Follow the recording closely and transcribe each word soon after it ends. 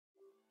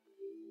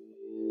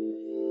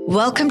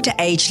Welcome to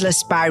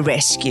Ageless by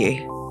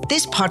Rescue.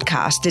 This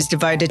podcast is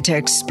devoted to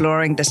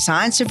exploring the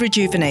science of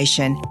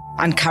rejuvenation,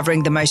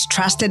 uncovering the most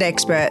trusted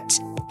experts,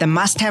 the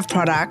must-have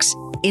products,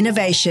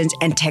 innovations,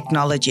 and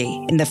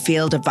technology in the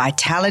field of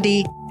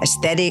vitality,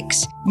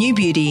 aesthetics, new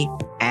beauty,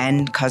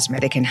 and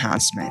cosmetic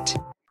enhancement.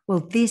 Well,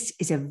 this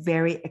is a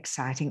very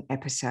exciting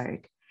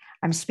episode.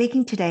 I'm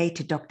speaking today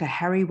to Dr.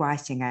 Harry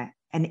Weisinger,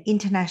 an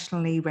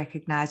internationally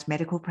recognized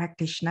medical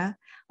practitioner,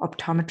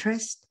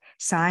 optometrist,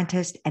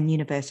 scientist, and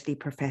university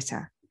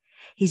professor.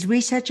 His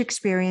research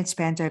experience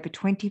spans over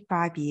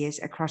 25 years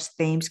across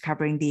themes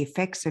covering the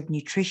effects of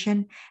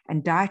nutrition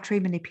and dietary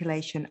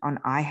manipulation on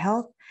eye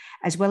health,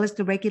 as well as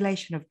the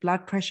regulation of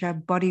blood pressure,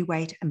 body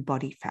weight, and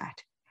body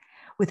fat.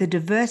 With a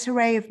diverse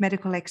array of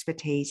medical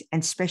expertise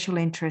and special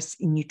interests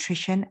in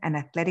nutrition and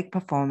athletic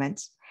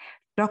performance,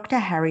 Dr.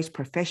 Harry's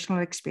professional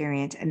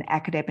experience and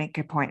academic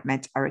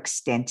appointments are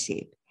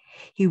extensive.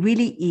 He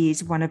really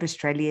is one of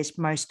Australia's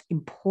most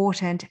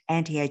important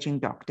anti-aging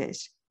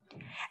doctors.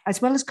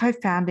 As well as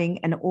co-founding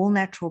an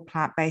all-natural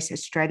plant-based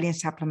Australian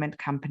supplement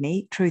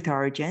company, Truth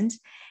Origins,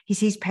 he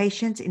sees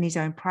patients in his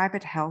own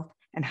private health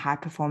and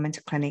high-performance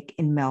clinic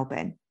in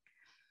Melbourne.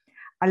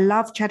 I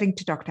love chatting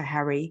to Dr.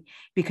 Harry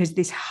because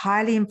this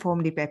highly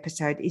informative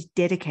episode is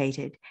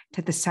dedicated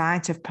to the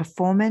science of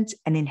performance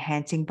and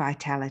enhancing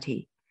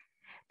vitality.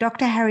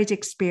 Dr. Harry's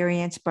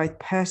experience, both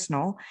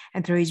personal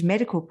and through his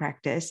medical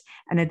practice,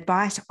 and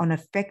advice on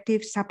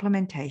effective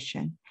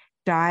supplementation,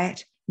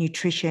 diet,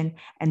 nutrition,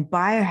 and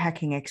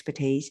biohacking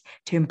expertise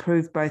to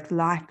improve both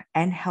life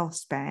and health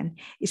span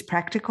is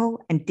practical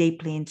and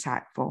deeply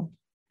insightful.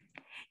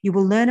 You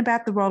will learn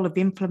about the role of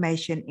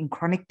inflammation in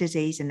chronic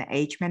disease and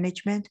age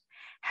management,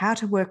 how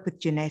to work with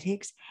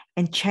genetics,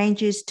 and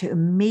changes to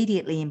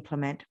immediately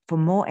implement for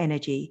more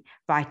energy,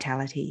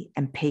 vitality,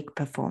 and peak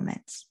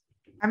performance.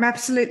 I'm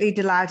absolutely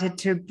delighted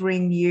to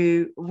bring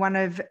you one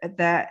of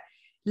the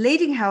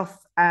leading health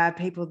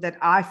people that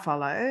I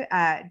follow,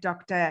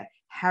 Dr.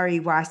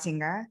 Harry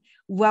Weisinger.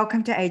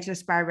 Welcome to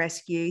Ageless by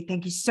Rescue.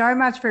 Thank you so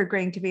much for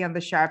agreeing to be on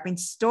the show. I've been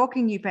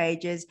stalking you for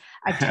ages.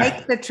 I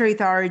take the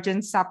Truth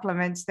Origin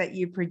supplements that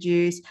you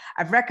produce.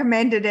 I've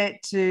recommended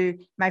it to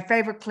my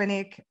favorite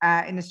clinic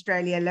in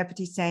Australia, Le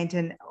Petit Saint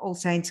and All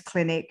Saints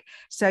Clinic.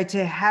 So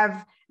to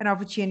have an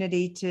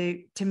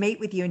opportunity to meet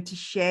with you and to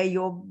share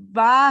your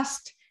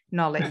vast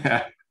knowledge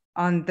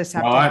on the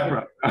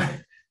subject. Well,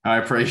 I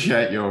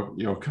appreciate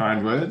your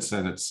kind words,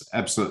 and it's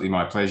absolutely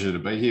my pleasure to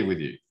be here with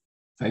you.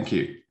 Thank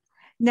you.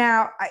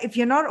 Now, if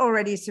you're not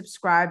already a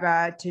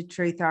subscriber to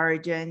Truth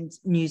Origins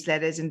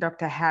newsletters and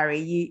Dr.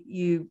 Harry,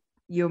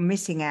 you're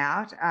missing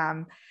out.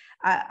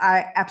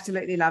 I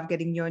absolutely love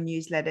getting your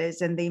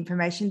newsletters, and the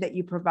information that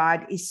you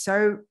provide is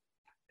so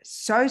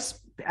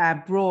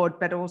broad,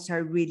 but also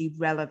really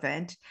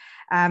relevant.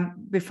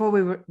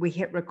 Before we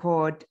hit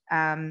record,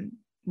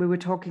 we were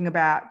talking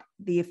about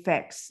the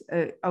effects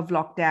of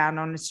lockdown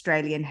on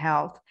Australian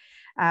health.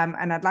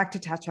 And I'd like to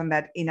touch on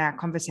that in our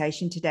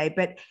conversation today.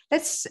 But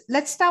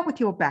let's start with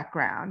your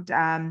background.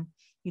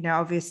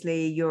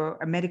 Obviously, you're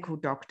a medical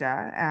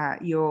doctor.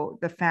 You're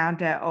the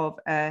founder of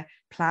a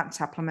plant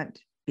supplement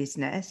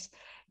business.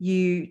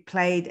 You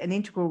played an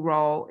integral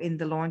role in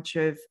the launch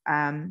of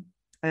a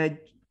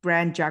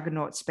brand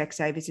juggernaut,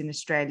 Specsavers in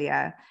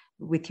Australia,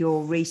 with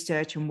your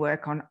research and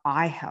work on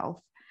eye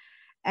health.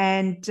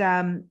 And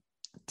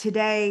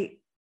today,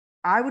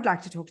 I would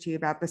like to talk to you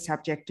about the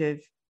subject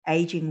of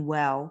aging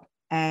well,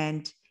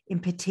 and in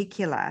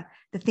particular,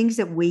 the things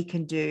that we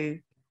can do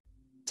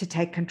to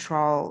take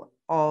control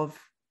of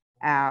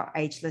our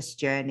ageless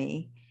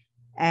journey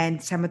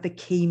and some of the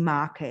key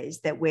markers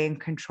that we're in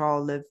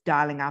control of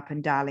dialing up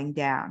and dialing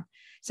down.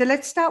 So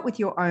let's start with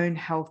your own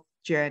health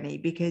journey,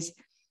 because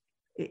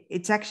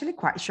it's actually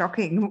quite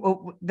shocking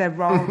the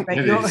role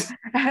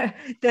that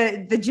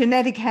the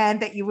genetic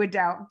hand that you were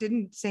dealt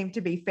didn't seem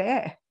to be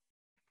fair.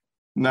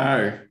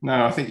 No,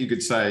 I think you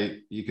could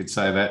say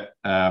that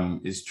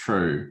is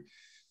true.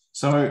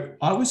 So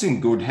I was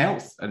in good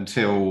health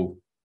until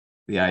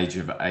the age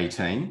of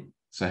 18.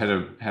 So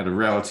had a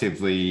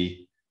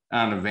relatively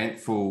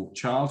uneventful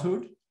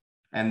childhood,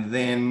 and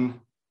then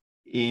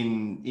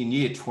in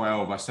year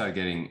 12 I started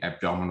getting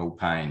abdominal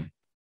pain.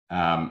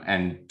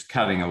 And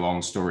cutting a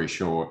long story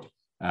short,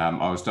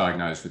 I was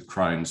diagnosed with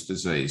Crohn's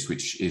disease,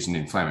 which is an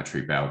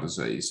inflammatory bowel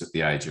disease, at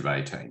the age of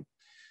 18,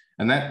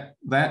 and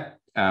that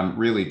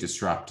really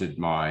disrupted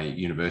my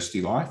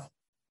university life.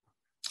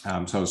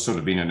 So I was sort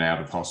of in and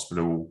out of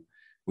hospital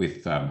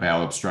with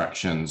bowel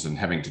obstructions and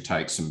having to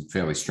take some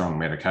fairly strong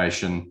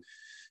medication,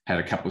 had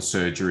a couple of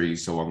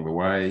surgeries along the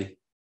way.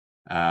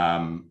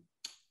 And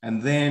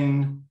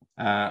then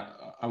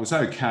I was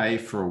okay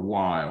for a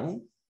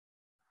while.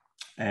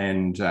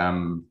 And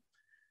then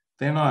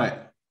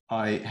I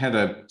had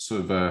a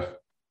sort of a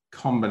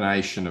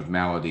combination of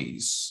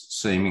maladies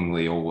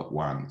seemingly all at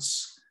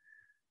once.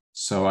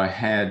 So I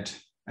had,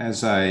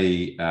 as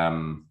a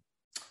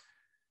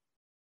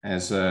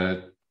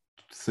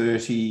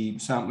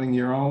 30-something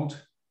year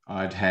old,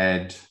 I'd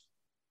had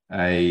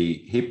a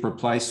hip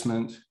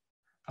replacement.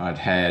 I'd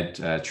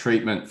had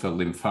treatment for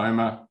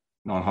lymphoma,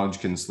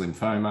 non-Hodgkin's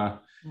lymphoma.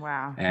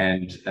 Wow.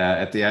 And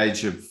at the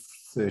age of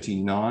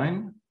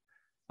 39,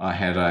 I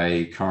had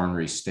a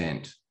coronary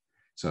stent.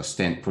 So a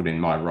stent put in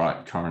my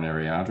right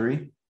coronary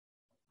artery.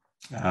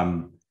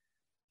 So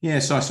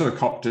I sort of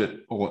copped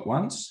it all at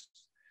once.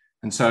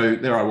 And so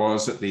there I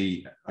was at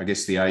the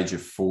age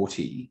of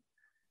 40.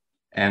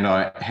 And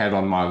I had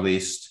on my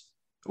list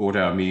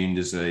autoimmune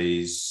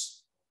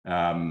disease,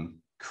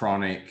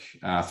 chronic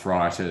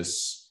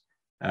arthritis.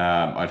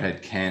 I'd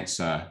had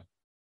cancer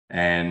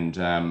and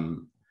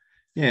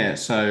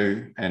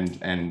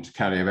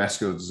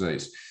cardiovascular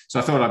disease. So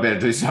I thought I'd better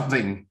do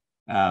something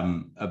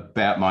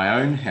about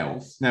my own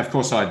health. Now, of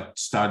course, I'd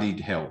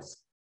studied health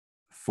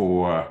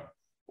for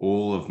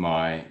all of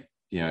my,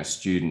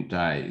 student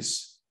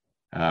days,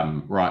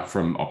 right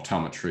from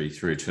optometry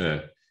through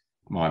to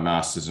my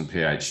master's and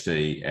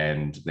PhD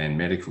and then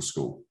medical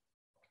school.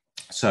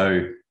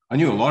 So I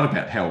knew a lot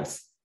about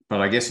health, but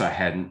I guess I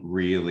hadn't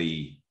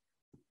really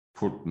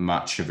put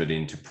much of it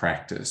into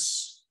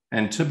practice.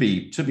 And to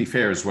be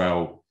fair as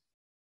well,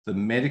 the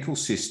medical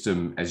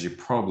system, as you're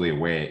probably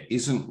aware,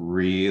 isn't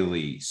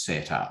really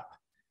set up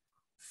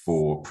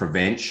for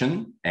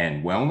prevention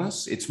and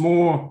wellness. It's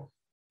more,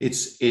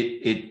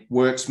 it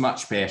works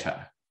much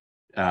better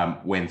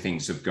when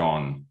things have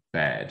gone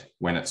bad,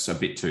 when it's a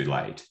bit too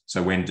late.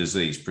 So when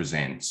disease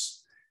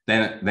presents,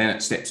 then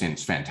it steps in.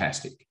 It's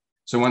fantastic.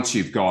 So once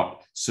you've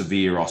got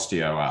severe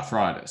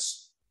osteoarthritis,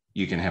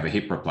 you can have a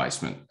hip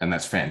replacement, and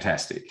that's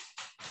fantastic.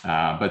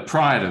 But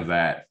prior to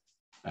that,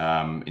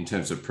 in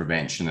terms of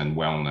prevention and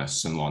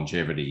wellness and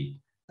longevity,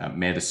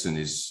 medicine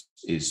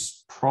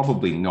is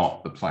probably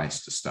not the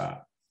place to start.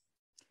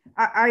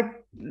 I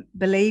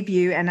believe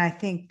you, and I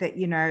think that,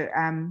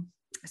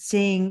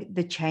 seeing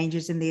the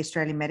changes in the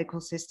Australian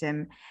medical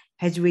system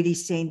has really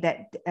seen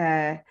that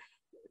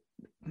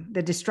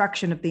the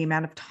destruction of the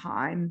amount of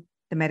time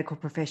the medical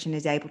profession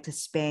is able to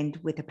spend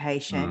with a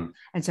patient.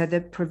 And so the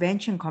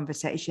prevention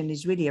conversation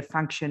is really a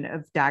function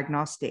of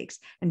diagnostics,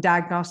 and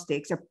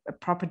diagnostics, a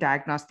proper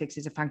diagnostics,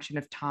 is a function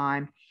of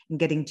time and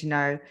getting to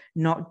know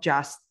not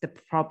just the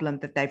problem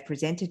that they've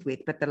presented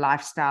with, but the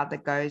lifestyle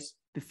that goes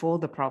before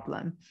the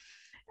problem.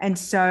 And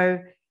so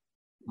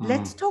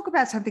let's talk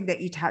about something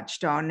that you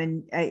touched on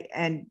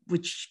and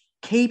which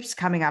keeps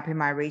coming up in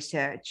my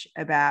research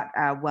about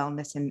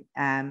wellness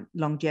and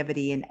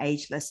longevity and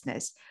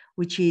agelessness,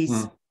 which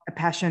is a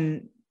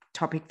passion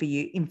topic for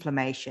you: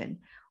 inflammation.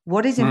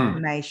 What is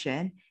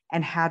inflammation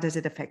and how does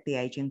it affect the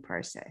aging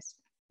process?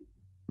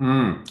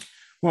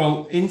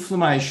 Well,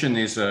 inflammation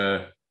it's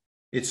a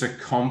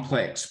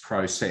complex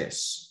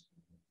process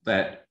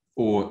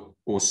or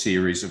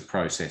series of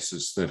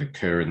processes that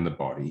occur in the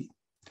body.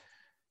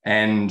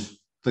 And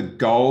the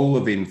goal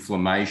of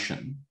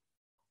inflammation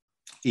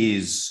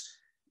is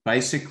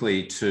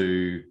basically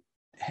to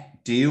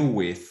deal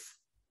with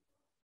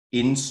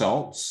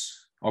insults.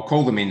 I'll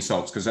call them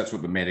insults because that's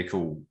what the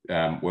medical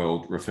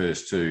world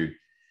refers to: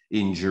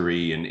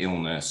 injury and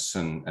illness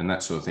and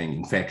that sort of thing,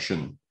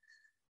 infection.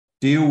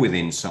 Deal with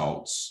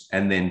insults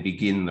and then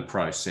begin the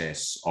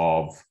process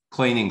of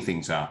cleaning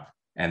things up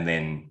and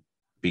then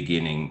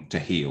beginning to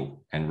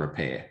heal and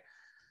repair.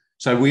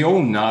 So we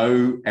all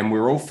know and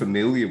we're all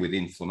familiar with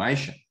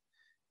inflammation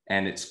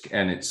and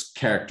its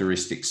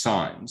characteristic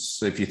signs.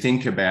 So if you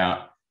think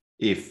about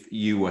if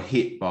you were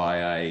hit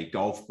by a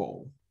golf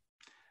ball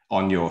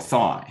on your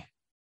thigh,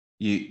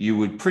 you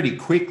would pretty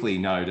quickly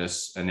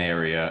notice an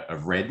area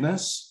of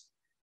redness.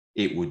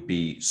 It would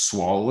be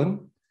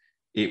swollen.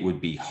 It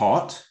would be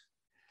hot.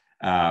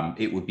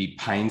 It would be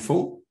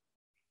painful.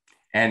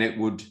 And it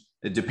would,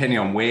 depending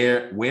on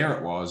where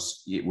it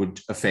was, it would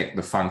affect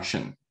the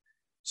function.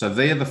 So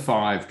they're the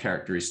 5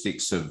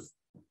 characteristics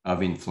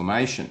of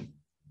inflammation.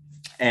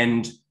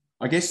 And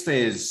I guess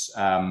there's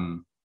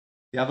the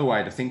other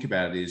way to think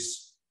about it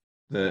is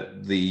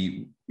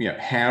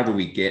how do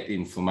we get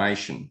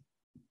inflammation?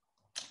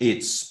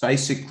 It's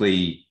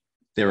basically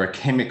there are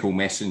chemical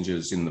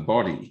messengers in the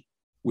body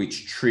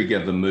which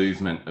trigger the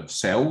movement of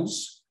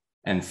cells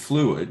and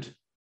fluid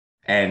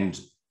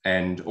and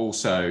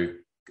also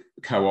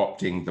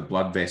co-opting the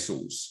blood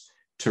vessels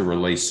to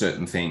release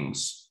certain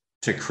things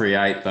to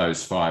create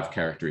those 5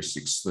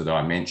 characteristics that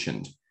I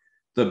mentioned.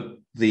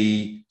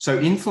 So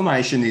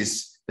inflammation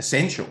is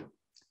essential.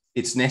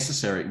 It's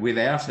necessary.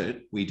 Without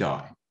it, we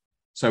die.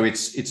 So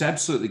it's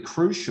absolutely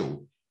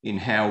crucial in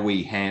how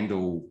we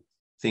handle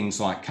things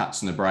like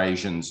cuts and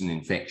abrasions and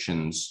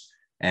infections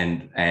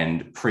and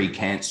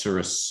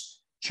precancerous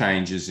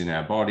changes in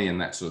our body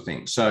and that sort of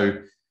thing. So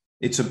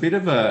it's a bit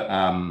of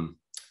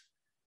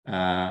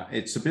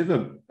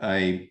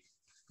a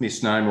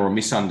misnomer or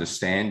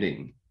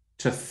misunderstanding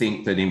to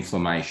think that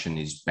inflammation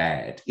is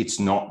bad. It's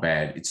not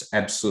bad. It's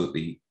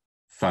absolutely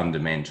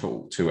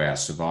fundamental to our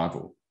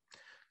survival.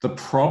 The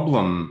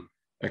problem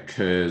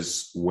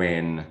occurs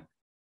when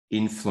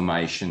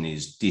inflammation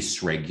is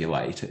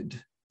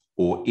dysregulated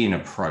or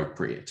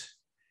inappropriate.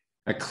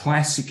 A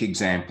classic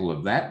example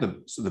of that,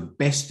 the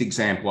best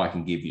example I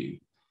can give you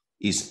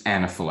is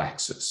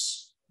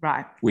anaphylaxis.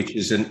 Right. which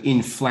is an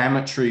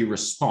inflammatory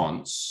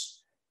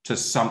response to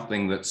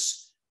something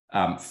that's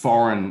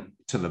foreign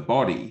to the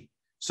body.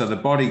 So the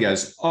body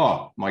goes,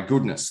 oh, my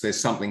goodness, there's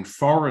something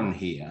foreign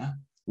here.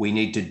 We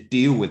need to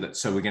deal with it.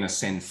 So we're going to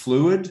send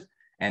fluid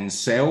and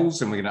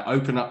cells, and we're going to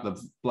open up the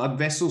blood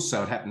vessels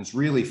so it happens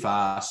really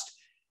fast.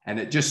 And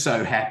it just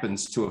so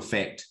happens to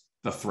affect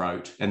the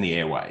throat and the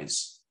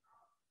airways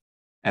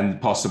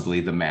and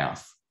possibly the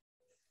mouth.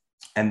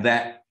 And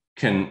that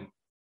can,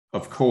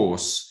 of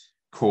course,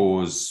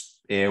 cause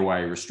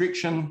airway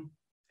restriction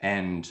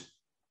and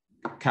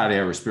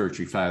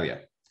cardiorespiratory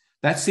failure.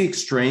 That's the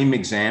extreme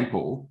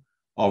example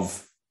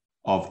of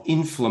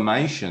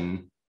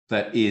inflammation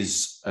that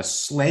is a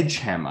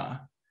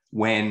sledgehammer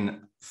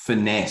when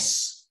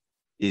finesse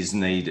is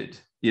needed.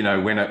 You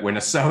know, when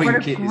a sewing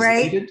kit is needed. What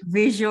a great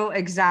visual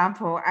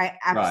example. I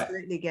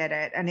absolutely get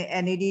it. And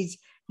it is,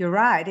 you're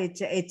right.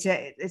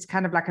 It's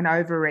kind of like an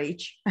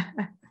overreach.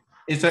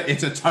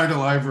 It's a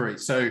total overreach.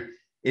 So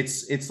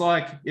it's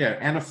like,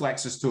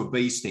 anaphylaxis to a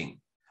bee sting.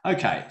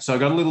 Okay, so I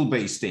got a little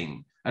bee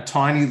sting, a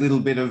tiny little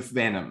bit of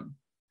venom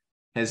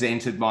has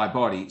entered my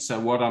body. So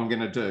what I'm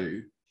going to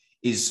do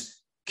is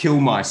kill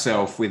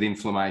myself with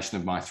inflammation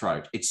of my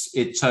throat. It's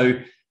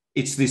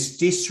this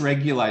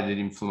dysregulated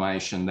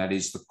inflammation that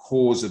is the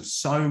cause of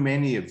so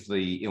many of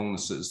the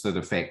illnesses that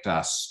affect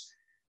us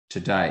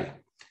today.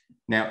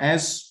 Now,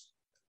 as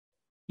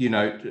you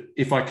know,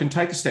 if I can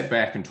take a step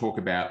back and talk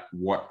about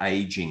what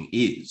aging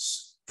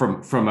is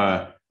from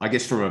a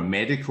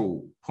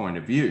medical point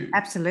of view.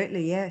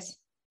 Absolutely, yes.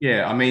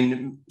 Yeah, I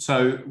mean,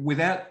 so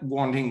without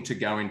wanting to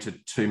go into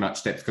too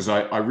much depth, because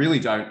I really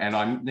don't, and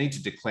I need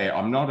to declare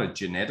I'm not a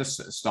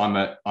geneticist.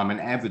 I'm an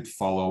avid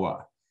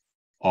follower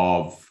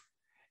of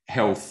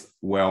health,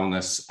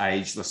 wellness,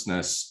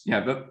 agelessness. You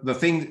know, the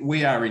thing,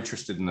 we are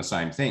interested in the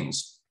same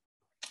things,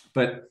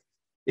 but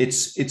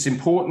it's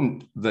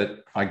important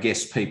that I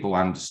guess people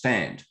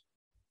understand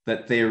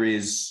that there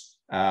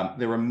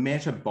are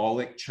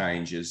metabolic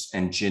changes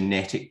and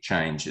genetic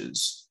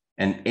changes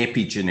and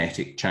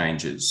epigenetic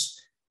changes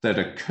that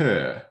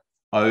occur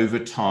over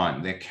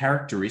time. They're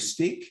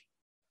characteristic,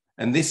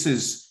 and it's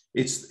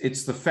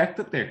the fact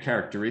that they're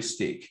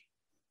characteristic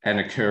and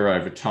occur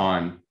over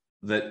time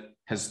that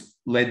has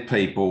led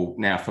people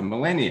now for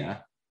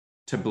millennia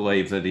to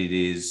believe that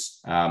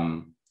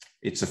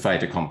it's a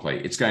fait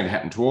accompli. It's going to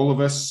happen to all of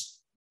us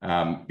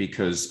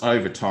because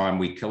over time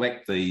we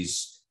collect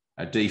these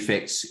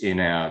defects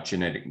in our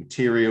genetic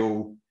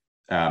material,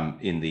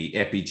 in the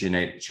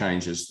epigenetic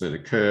changes that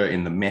occur,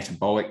 in the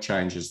metabolic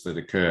changes that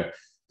occur.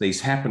 These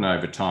happen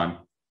over time,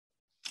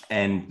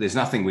 and there's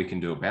nothing we can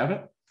do about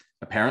it,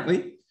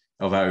 apparently,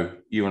 although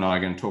you and I are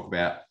going to talk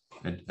about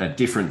a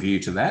different view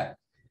to that.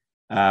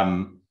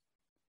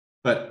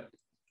 But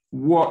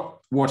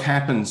what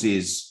happens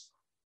is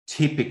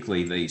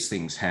typically these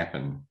things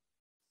happen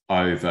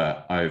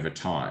over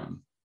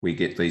time. We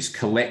get these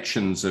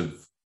collections of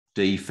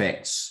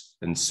defects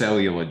and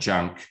cellular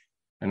junk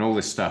and all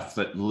this stuff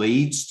that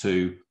leads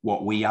to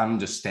what we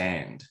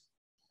understand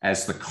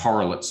as the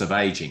correlates of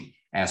aging.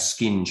 Our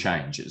skin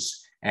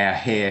changes, our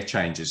hair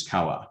changes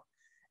colour,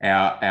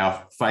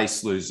 our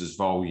face loses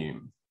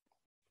volume,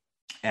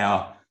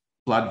 our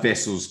blood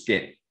vessels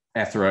get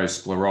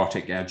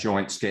atherosclerotic, our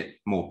joints get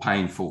more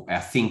painful,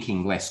 our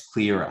thinking less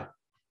clearer,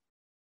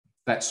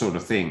 that sort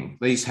of thing.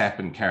 These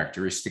happen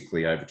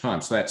characteristically over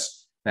time. So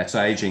that's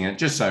aging. And it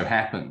just so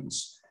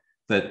happens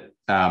that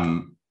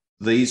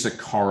these are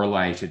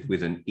correlated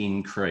with an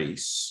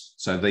increase.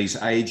 So these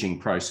aging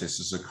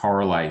processes are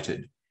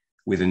correlated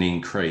with an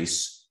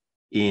increase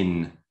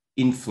in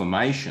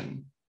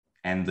inflammation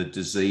and the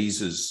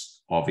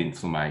diseases of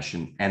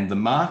inflammation and the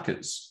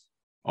markers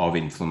of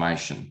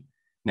inflammation.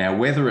 Now,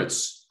 whether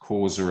it's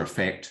cause or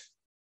effect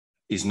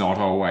is not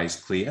always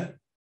clear.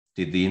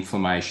 Did the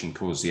inflammation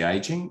cause the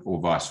aging or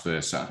vice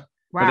versa?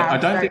 Wow. But I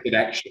don't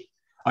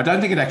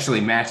think it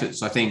actually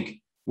matters. I think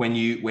when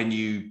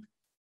you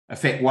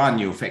affect one,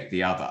 you affect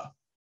the other.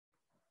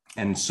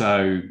 And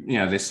so,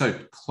 they're so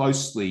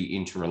closely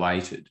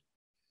interrelated.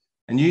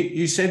 And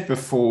you said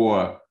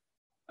before,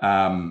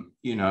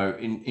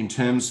 in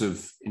terms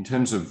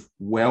of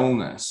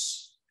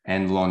wellness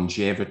and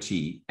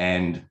longevity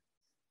and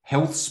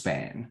health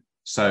span.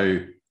 So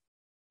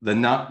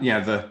not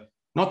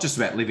just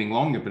about living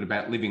longer, but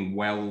about living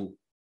well.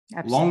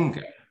 Absolutely.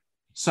 Longer.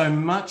 So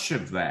much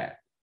of that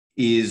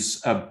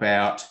is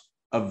about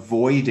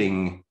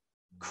avoiding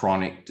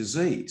chronic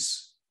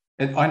disease.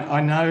 And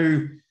I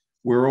know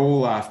we're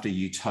all after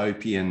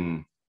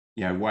utopian,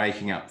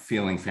 waking up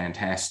feeling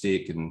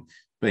fantastic and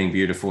being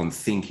beautiful and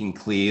thinking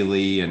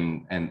clearly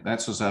and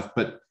that sort of stuff.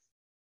 But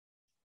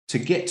to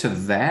get to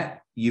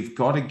that, you've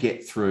got to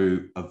get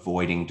through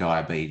avoiding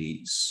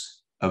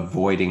diabetes,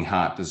 avoiding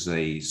heart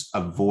disease,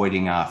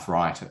 avoiding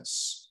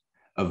arthritis,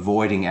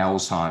 avoiding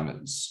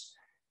Alzheimer's.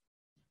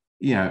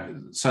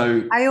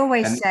 So I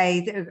always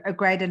say that a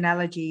great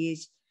analogy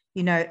is,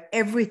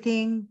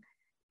 everything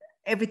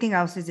everything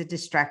else is a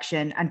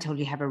distraction until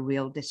you have a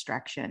real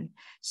distraction.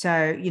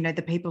 So,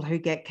 the people who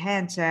get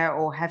cancer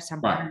or have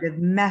some kind of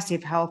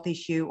massive health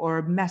issue or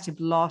a massive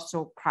loss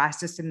or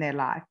crisis in their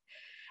life,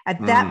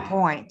 at that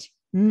point,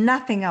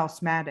 nothing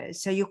else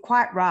matters. So you're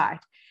quite right.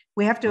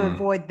 We have to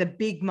avoid the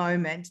big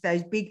moments,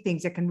 those big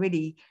things that can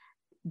really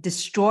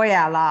destroy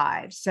our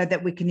lives, so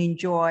that we can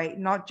enjoy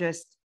not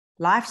just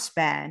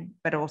lifespan,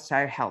 but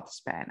also health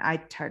span. I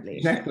totally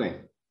agree.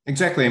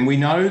 Exactly. And we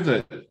know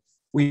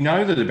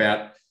that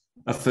about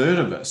a third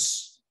of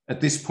us at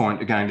this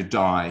point are going to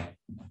die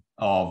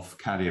of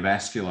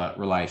cardiovascular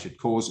related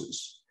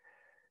causes.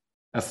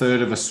 A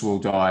third of us will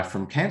die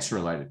from cancer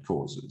related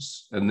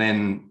causes. And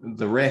then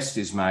the rest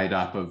is made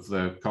up of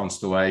the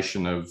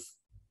constellation of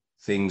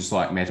things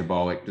like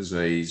metabolic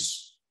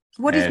disease.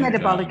 What is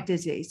metabolic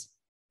disease?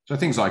 So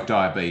things like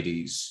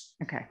diabetes.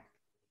 Okay.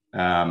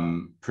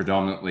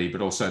 Predominantly,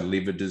 but also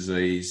liver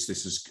disease.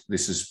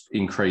 This is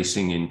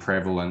increasing in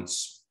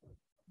prevalence.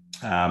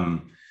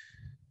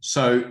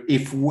 So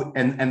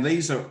and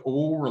these are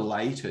all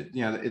related.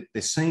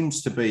 There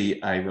seems to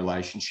be a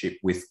relationship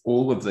with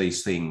all of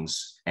these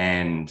things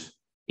and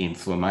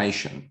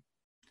inflammation,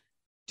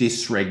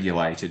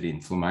 dysregulated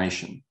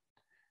inflammation.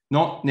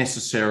 Not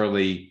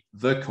necessarily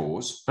the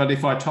cause, but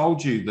if I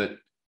told you that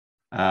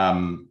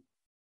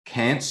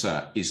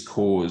cancer is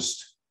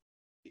caused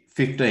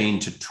 15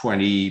 to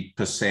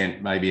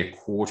 20%, maybe a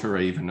quarter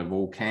even, of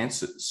all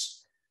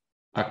cancers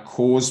are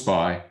caused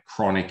by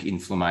chronic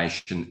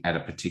inflammation at a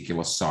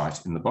particular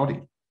site in the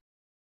body.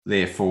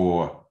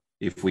 Therefore,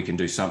 if we can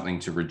do something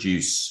to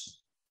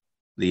reduce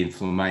the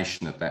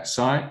inflammation at that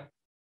site,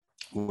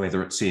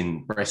 whether it's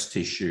in breast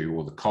tissue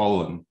or the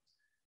colon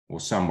or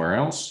somewhere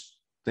else,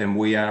 then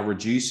we are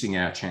reducing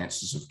our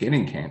chances of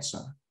getting cancer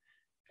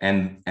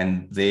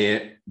and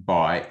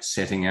thereby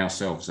setting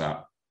ourselves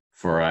up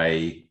for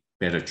a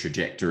better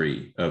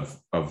trajectory of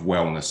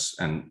wellness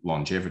and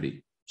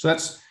longevity. So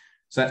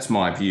that's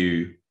my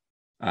view.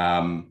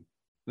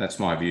 That's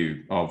my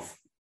view of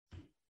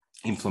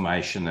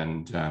inflammation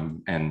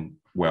and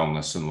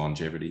wellness and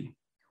longevity.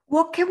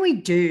 What can we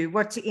do?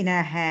 What's in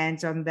our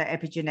hands on the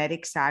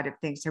epigenetic side of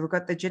things? So we've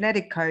got the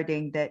genetic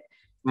coding that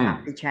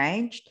can't be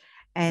changed.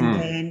 And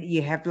then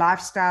you have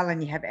lifestyle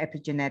and you have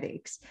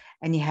epigenetics,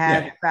 and you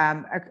have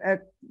a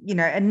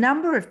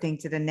number of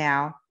things that are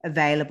now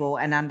available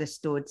and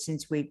understood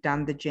since we've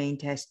done the gene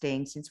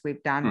testing, since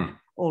we've done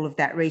all of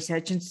that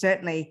research. And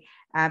certainly,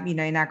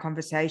 in our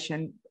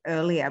conversation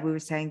earlier, we were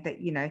saying that,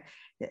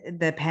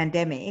 the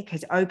pandemic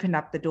has opened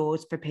up the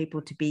doors for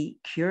people to be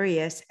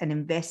curious and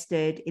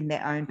invested in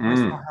their own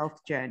personal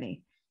health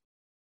journey.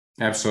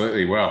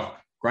 Absolutely. Well,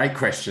 great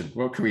question.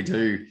 What can we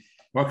do?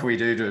 What can we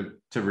do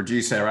to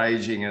reduce our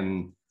aging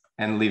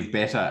and live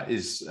better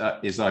is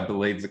I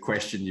believe the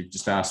question you've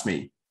just asked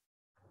me.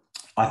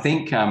 I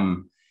think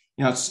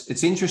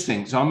it's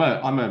interesting. So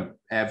I'm a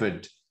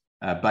avid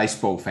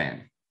baseball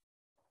fan,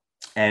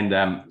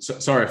 and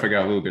sorry if I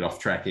go a little bit off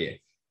track here,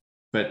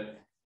 but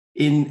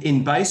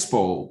in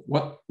baseball,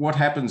 what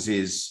happens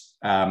is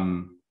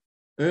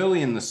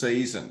early in the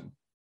season,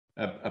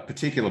 a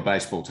particular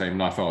baseball team,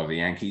 and I follow the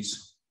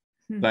Yankees.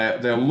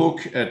 They'll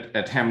look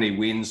at how many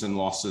wins and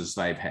losses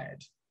they've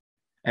had.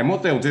 And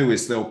what they'll do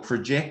is they'll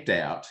project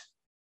out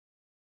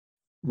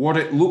what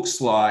it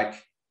looks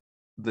like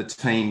the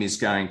team is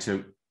going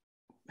to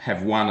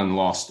have won and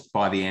lost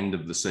by the end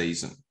of the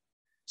season.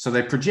 So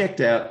they project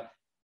out,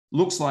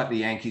 looks like the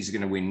Yankees are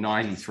going to win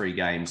 93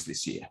 games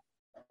this year.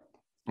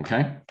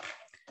 Okay.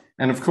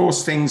 And of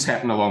course, things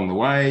happen along the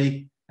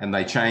way and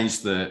they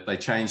change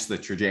the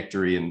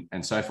trajectory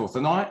and so forth.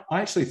 And I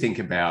actually think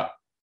about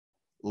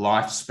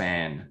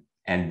lifespan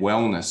and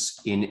wellness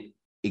in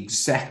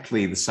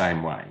exactly the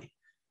same way.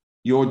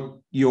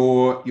 Your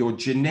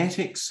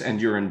genetics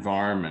and your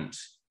environment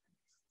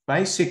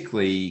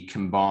basically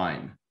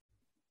combine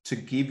to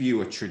give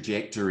you a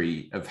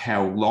trajectory of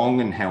how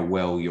long and how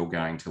well you're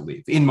going to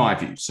live, in my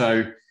view.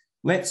 So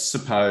let's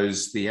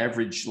suppose the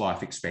average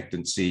life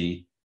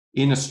expectancy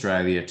in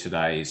Australia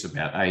today is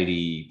about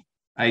 80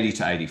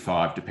 to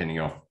 85, depending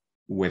on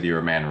whether you're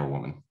a man or a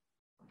woman.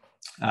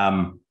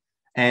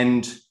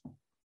 And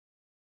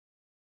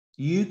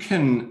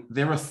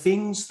there are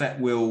things that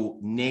will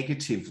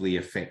negatively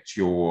affect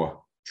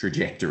your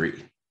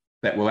trajectory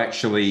that will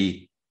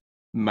actually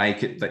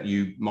make it that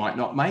you might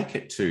not make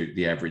it to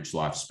the average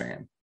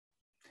lifespan.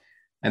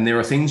 And there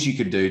are things you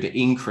could do to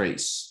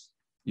increase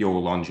your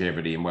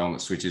longevity and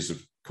wellness, which is,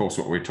 of course,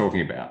 what we're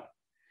talking about.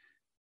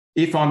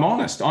 If I'm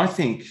honest, I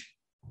think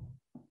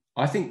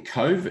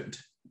COVID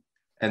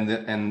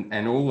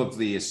and all of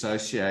the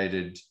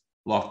associated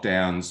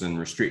lockdowns and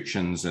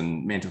restrictions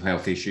and mental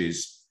health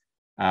issues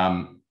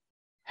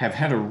have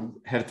had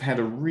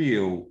a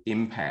real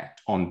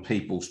impact on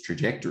people's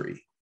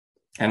trajectory.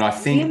 And I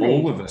think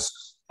all of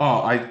us,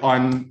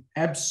 I'm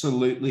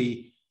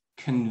absolutely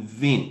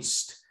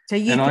convinced. So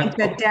you think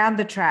that down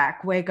the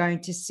track, we're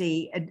going to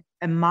see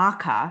a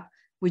marker,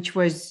 which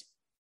was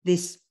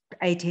this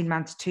 18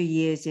 months, 2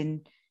 years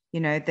in,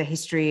 the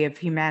history of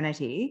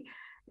humanity,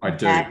 I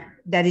do.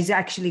 That is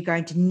actually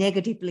going to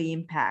negatively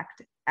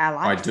impact our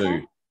lifestyle? I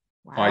do.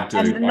 Wow. I do.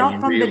 And not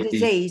from the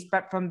disease,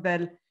 but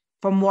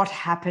from what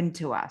happened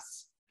to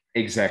us.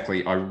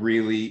 Exactly. I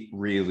really,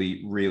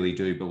 really, really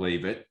do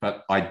believe it.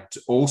 But I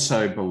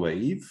also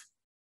believe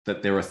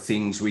that there are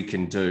things we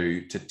can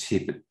do to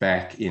tip it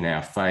back in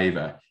our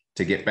favour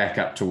to get back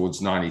up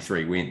towards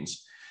 93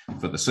 wins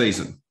for the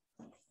season.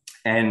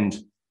 And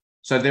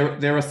so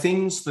there are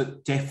things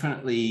that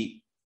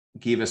definitely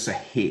give us a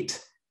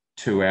hit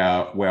to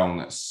our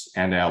wellness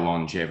and our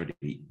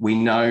longevity. We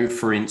know,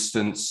 for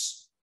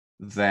instance,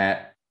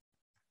 that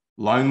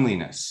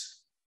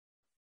loneliness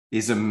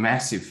is a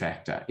massive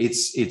factor.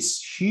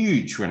 It's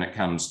huge when it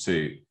comes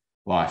to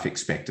life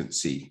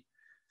expectancy.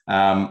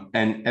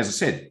 And as I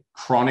said,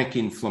 chronic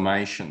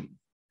inflammation,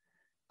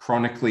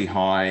 chronically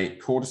high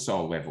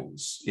cortisol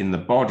levels in the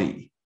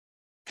body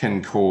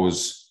can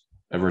cause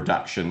a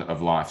reduction of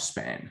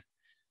lifespan.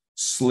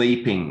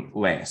 Sleeping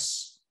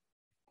less,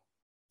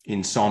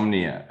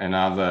 insomnia and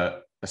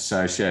other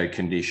associated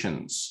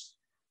conditions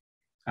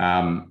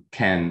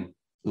can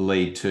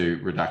lead to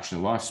reduction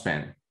of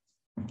lifespan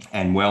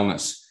and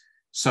wellness.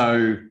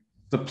 So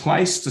the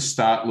place to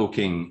start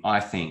looking, I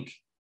think,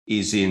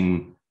 is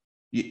in,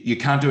 you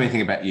can't do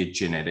anything about your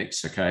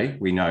genetics, okay?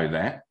 We know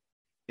that.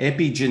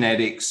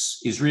 Epigenetics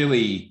is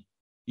really,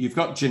 you've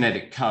got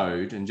genetic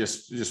code, and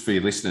just for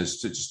your listeners,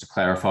 to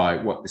clarify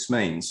what this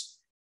means,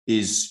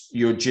 is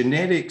your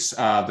genetics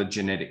are the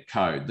genetic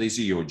code. These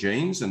are your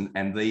genes,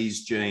 and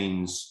these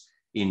genes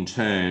in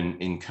turn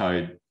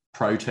encode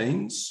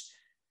proteins.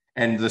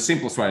 And the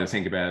simplest way to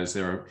think about it is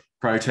there are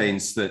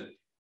proteins that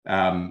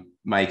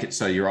make it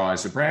so your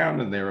eyes are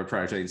brown, and there are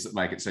proteins that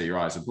make it so your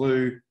eyes are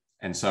blue,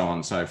 and so on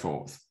and so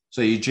forth.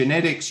 So your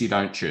genetics, you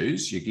don't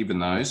choose, you're given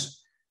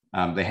those,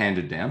 they're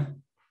handed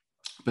down.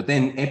 But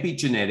then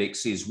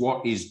epigenetics is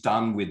what is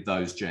done with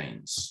those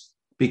genes,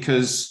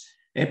 because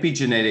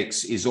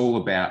epigenetics is all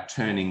about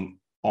turning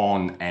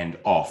on and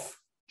off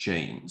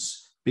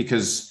genes,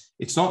 because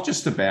it's not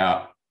just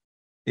about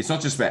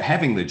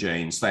having the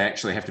genes, they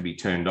actually have to be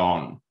turned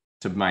on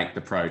to make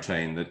the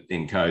protein that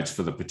encodes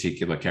for the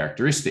particular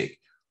characteristic,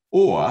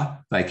 or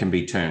they can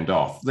be turned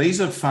off. These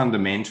are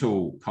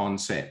fundamental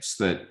concepts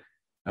that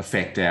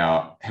affect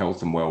our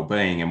health and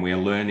well-being, and we're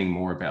learning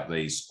more about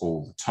these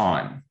all the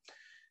time.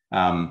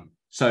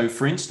 So,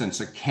 for instance,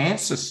 a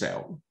cancer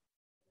cell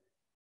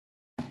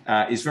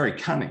is very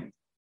cunning,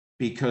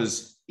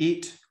 because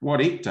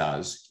what it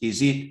does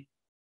is it,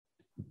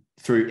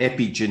 through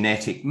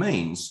epigenetic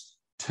means,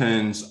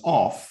 turns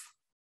off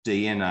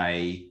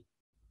DNA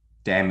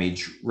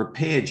damage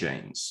repair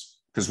genes,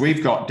 because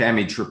we've got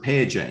damage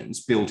repair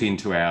genes built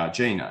into our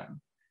genome.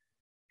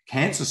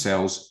 Cancer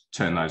cells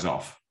turn those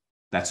off.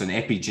 That's an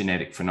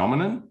epigenetic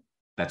phenomenon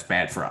that's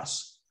bad for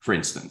us, for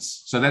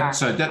instance. So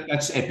that's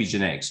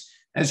epigenetics.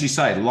 As you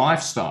say,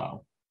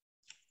 lifestyle,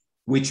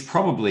 which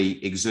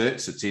probably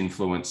exerts its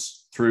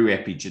influence through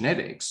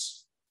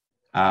epigenetics,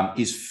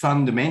 is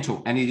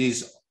fundamental. And it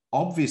is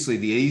obviously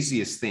the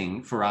easiest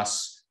thing for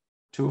us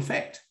to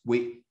affect.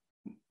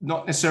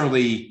 Not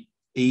necessarily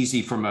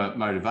easy from a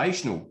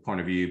motivational point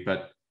of view,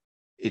 but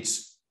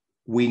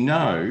we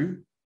know,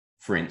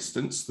 for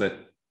instance, that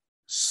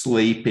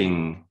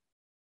sleeping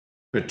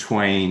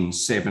between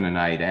 7 and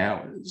 8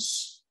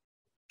 hours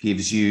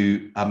gives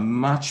you a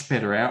much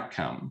better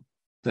outcome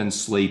than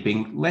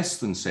sleeping less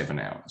than 7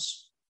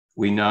 hours.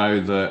 We know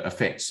the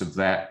effects of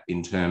that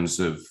in terms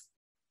of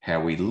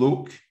how we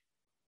look,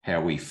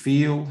 how we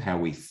feel, how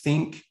we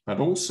think,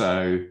 but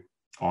also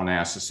on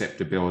our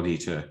susceptibility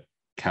to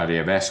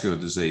cardiovascular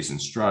disease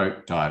and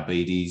stroke,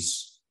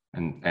 diabetes,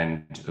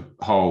 and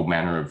a whole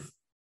manner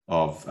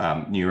of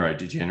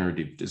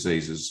neurodegenerative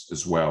diseases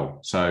as well.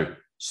 So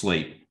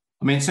sleep.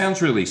 I mean, it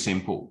sounds really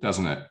simple,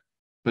 doesn't it?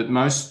 But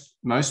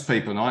most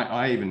people, and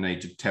I even need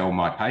to tell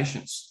my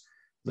patients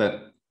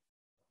that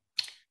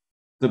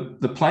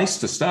the place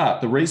to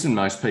start, the reason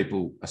most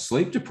people are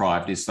sleep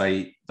deprived is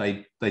they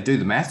do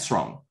the maths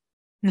wrong.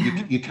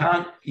 You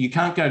can't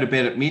go to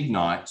bed at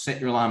midnight, set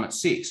your alarm at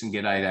 6 and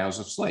get 8 hours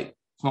of sleep.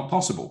 It's not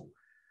possible.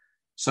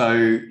 So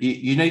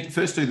you need to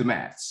first do the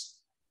maths,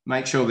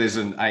 make sure there's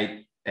an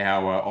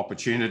 8-hour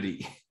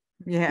opportunity.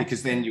 Yeah.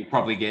 Because then you'll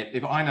probably get,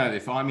 if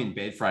I'm in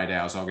bed for 8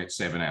 hours, I'll get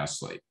 7 hours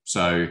sleep.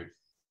 So,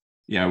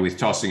 with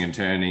tossing and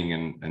turning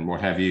and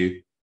what have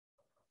you,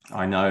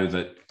 I know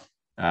that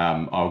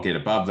I'll get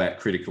above that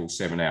critical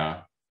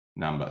 7-hour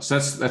number. So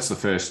that's the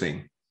first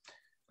thing.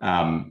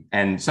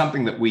 And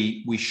something that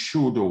we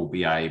should all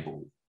be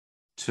able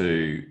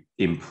to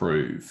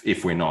improve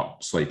if we're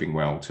not sleeping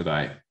well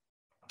today.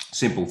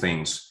 Simple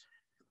things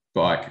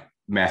like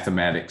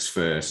mathematics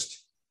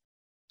first,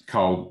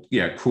 cool,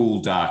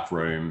 dark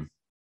room,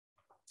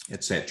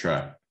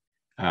 etc.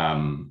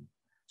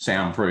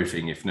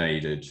 Soundproofing if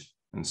needed,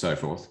 and so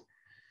forth.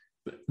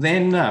 But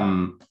then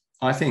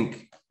I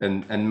think,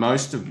 and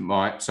most of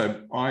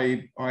so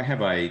I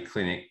have a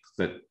clinic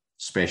that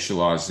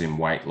specialises in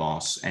weight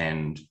loss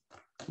and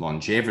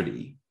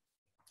longevity,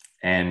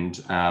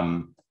 and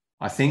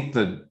I think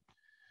that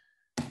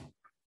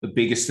the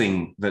biggest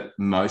thing that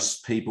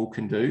most people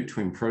can do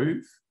to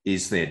improve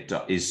is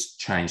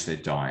change their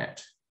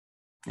diet.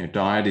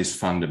 Diet is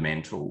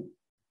fundamental.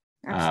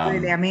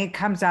 Absolutely. I mean, it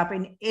comes up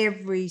in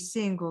every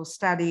single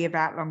study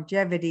about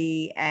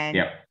longevity, and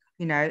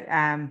you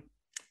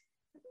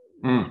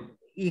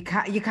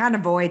can't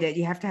avoid it.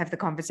 You have to have the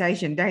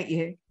conversation, don't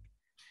you?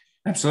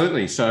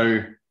 Absolutely.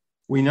 So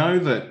we know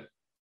that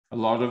a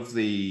lot of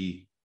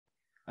the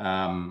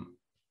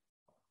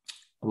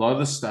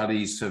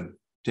studies have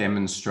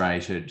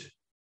demonstrated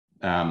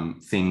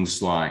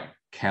things like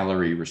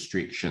calorie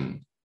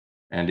restriction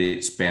and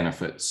its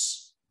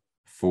benefits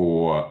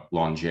for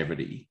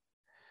longevity.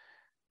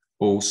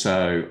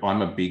 Also,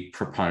 I'm a big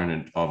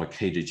proponent of a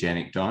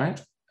ketogenic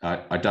diet.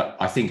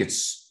 I think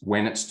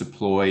when it's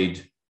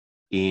deployed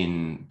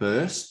in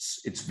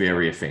bursts, it's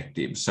very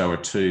effective. So a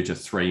 2 to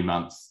 3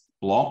 month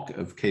block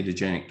of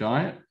ketogenic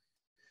diet.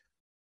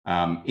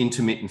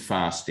 Intermittent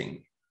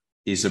fasting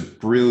is a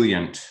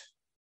brilliant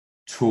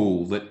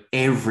tool that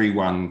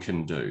everyone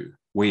can do.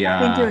 I've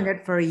been doing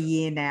it for a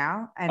year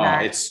now,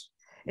 and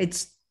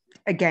it's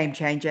a game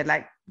changer.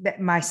 Like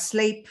my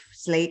sleep,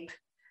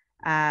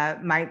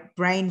 my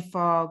brain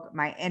fog,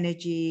 my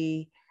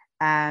energy,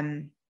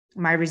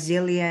 my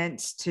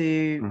resilience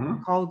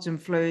to colds and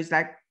flus,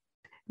 like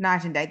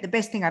night and day. The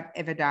best thing I've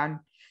ever done.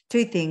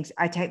 2 things.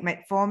 I take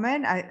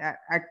metformin. I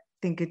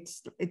think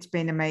it's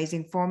been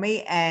amazing for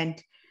me,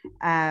 and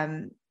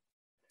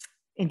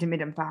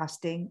intermittent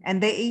fasting,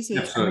 and they're easy.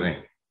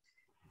 Absolutely.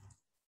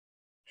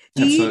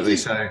 Do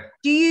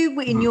you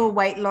in your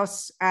weight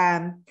loss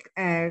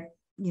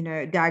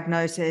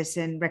diagnosis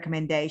and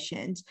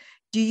recommendations,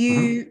 do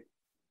you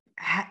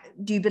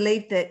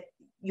believe that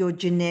your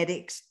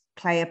genetics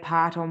play a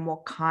part on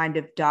what kind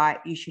of diet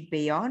you should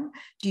be on?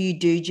 Do you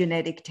do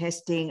genetic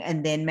testing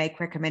and then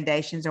make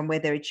recommendations on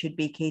whether it should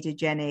be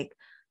ketogenic,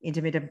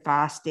 intermittent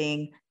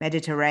fasting,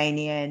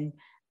 Mediterranean,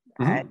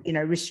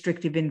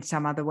 restrictive in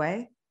some other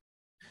way?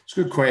 It's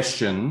a good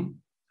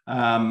question.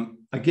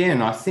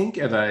 Again, I think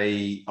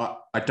the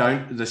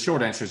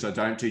short answer is I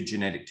don't do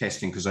genetic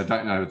testing because I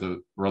don't know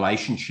the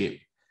relationship.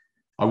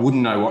 I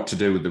wouldn't know what to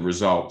do with the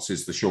results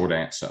is the short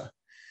answer.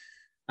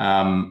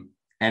 And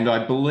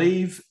I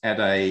believe at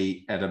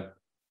a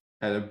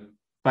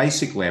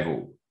basic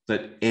level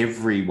that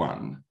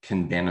everyone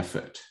can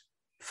benefit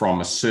from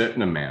a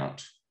certain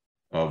amount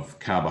of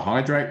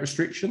carbohydrate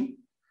restriction,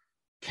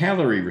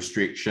 calorie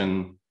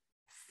restriction,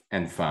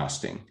 and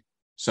fasting.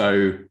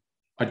 So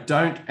I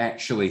don't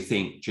actually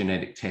think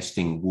genetic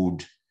testing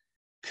would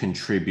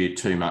contribute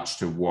too much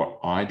to what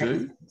I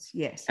do.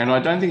 Yes. And I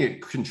don't think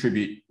it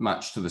contribute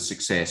much to the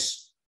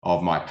success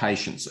of my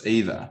patients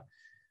either.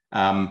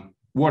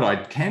 What I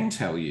can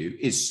tell you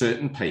is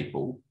certain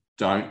people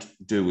don't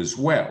do as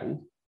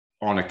well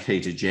on a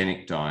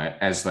ketogenic diet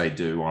as they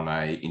do on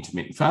an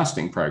intermittent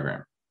fasting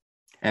program,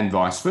 and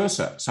vice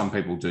versa. Some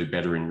people do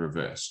better in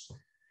reverse.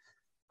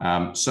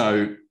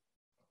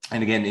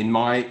 And again, in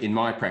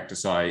my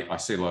practice, I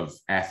see a lot of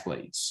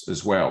athletes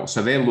as well.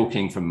 So they're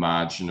looking for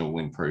marginal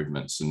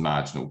improvements and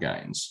marginal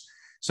gains.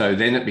 So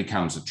then it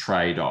becomes a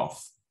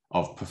trade-off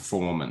of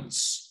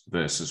performance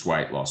versus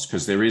weight loss,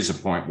 because there is a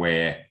point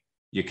where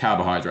you're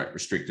carbohydrate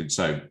restricted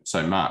so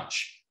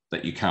much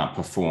that you can't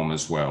perform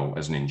as well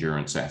as an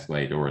endurance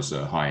athlete or as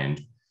a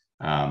high-end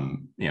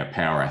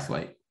power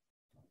athlete.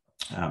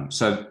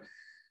 So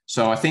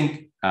I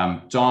think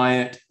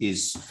diet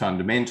is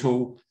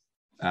fundamental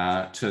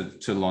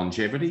to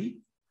longevity.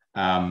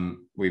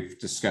 We've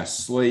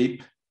discussed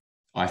sleep.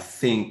 I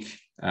think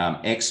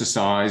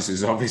exercise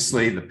is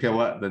obviously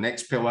the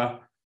next pillar.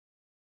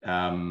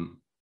 I'm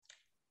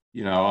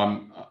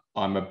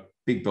a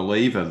big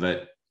believer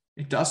that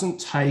it doesn't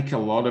take a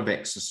lot of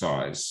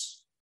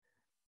exercise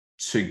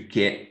to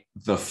get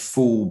the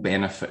full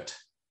benefit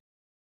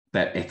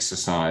that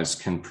exercise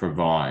can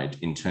provide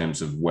in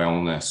terms of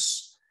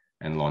wellness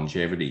and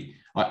longevity.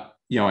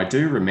 I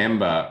do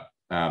remember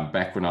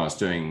back when I was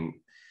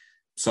doing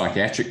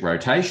psychiatric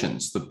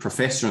rotations, the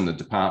professor in the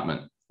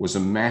department was a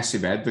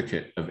massive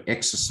advocate of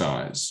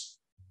exercise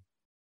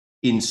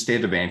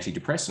instead of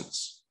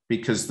antidepressants,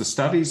 because the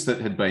studies that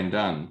had been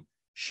done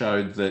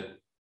showed that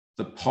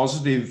the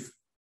positive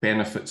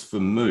benefits for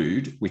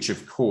mood, which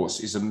of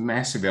course is a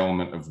massive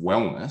element of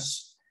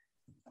wellness,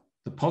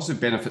 the positive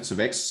benefits of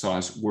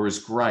exercise were as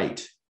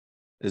great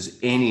as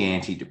any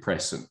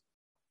antidepressant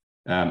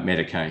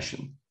medication.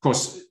 Of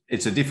course,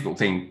 it's a difficult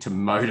thing to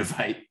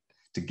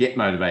get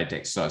motivated to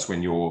exercise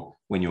when your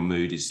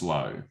mood is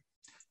low.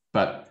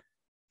 But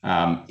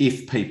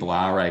if people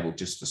are able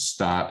just to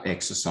start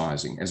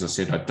exercising, as I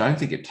said, I don't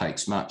think it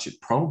takes much.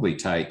 It probably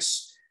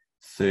takes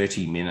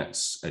 30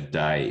 minutes a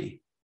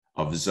day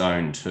of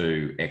zone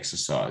 2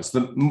 exercise.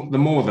 The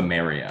more the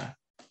merrier,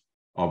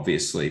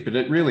 obviously, but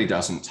it really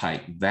doesn't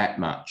take that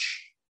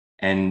much.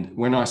 And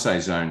when I say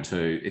zone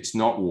 2, it's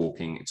not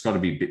walking. It's got to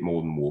be a bit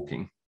more than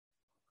walking.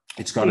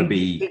 It's got to be.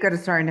 You've got to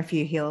throw in a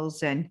few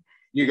hills, and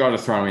you got to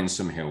throw in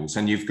some hills,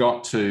 and you've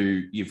got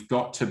to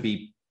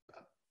be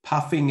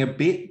puffing a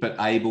bit, but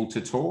able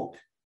to talk.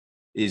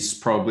 is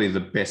probably the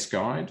best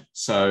guide.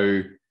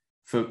 So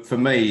for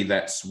me,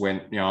 that's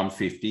when, I'm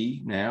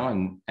 50 now,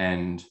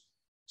 and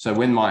so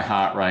when my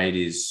heart rate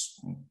is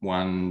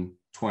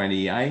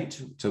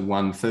 128 to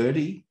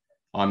 130,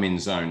 I'm in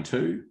zone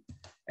 2,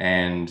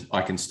 and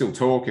I can still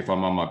talk. If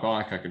I'm on my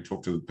bike, I can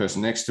talk to the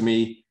person next to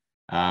me,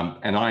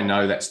 and I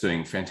know that's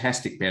doing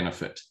fantastic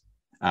benefit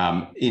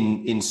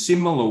in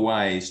similar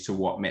ways to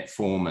what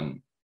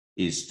metformin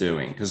is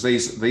doing, because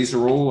these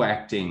are all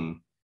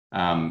acting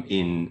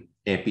through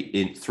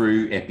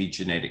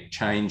epigenetic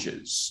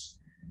changes.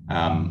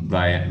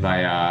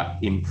 They are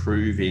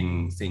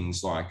improving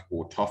things like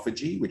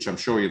autophagy, which I'm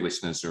sure your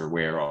listeners are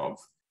aware of.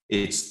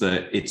 It's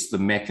the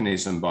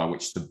mechanism by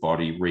which the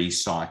body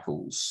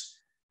recycles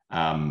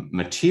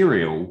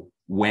material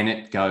when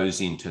it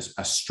goes into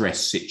a stress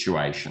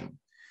situation.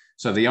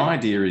 So the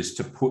idea is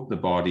to put the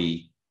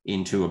body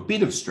into a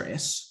bit of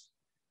stress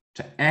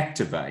to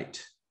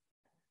activate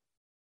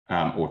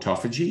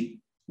autophagy,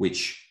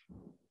 which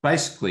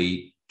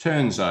basically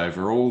turns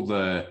over all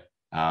the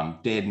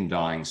dead and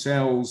dying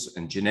cells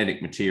and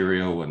genetic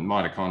material and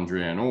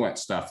mitochondria and all that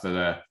stuff that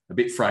are a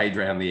bit frayed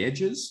around the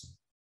edges,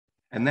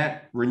 and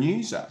that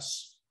renews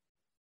us.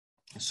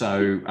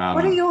 So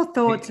what are your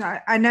thoughts?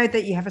 I know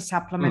that you have a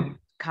supplement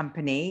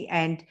company,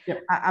 and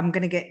yep. I'm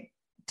going to get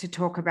to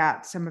talk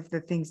about some of the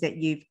things that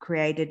you've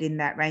created in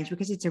that range,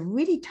 because it's a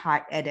really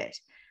tight edit,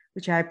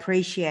 which I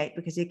appreciate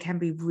because it can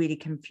be really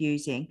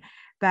confusing.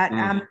 But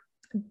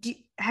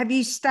have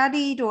you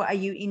studied, or are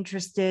you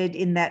interested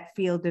in that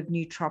field of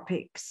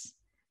nootropics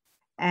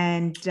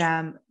and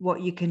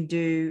what you can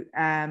do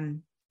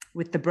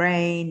with the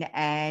brain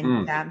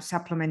and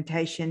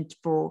supplementation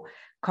for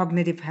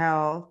cognitive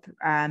health,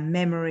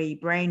 memory,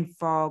 brain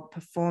fog,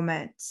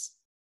 performance?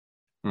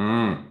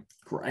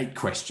 Great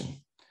question.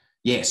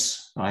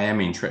 Yes, I am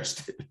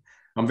interested.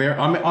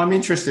 I'm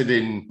interested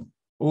in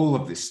all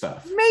of this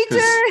stuff. Me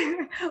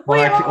too.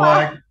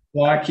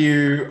 Like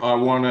you, I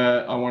want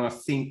to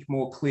think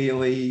more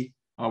clearly.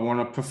 I want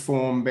to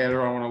perform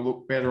better. I want to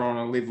look better. I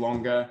want to live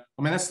longer.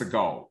 I mean, that's the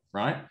goal,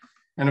 right?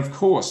 And of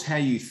course, how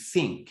you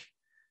think,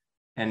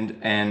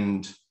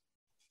 and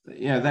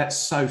that's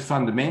so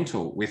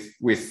fundamental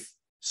with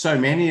so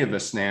many of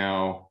us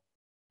now,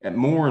 and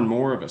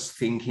more of us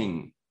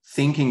thinking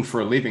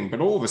for a living.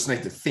 But all of us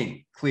need to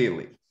think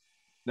clearly.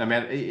 No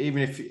matter,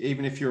 even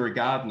if you're a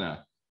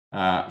gardener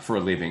for a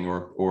living,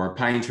 or a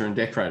painter and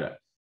decorator,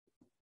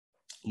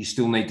 you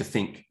still need to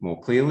think more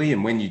clearly.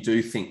 And when you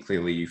do think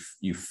clearly,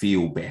 you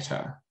feel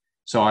better.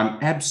 So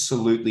I'm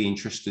absolutely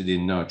interested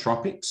in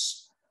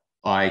nootropics.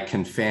 I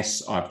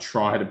confess I've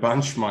tried a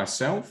bunch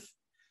myself.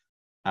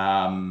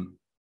 Have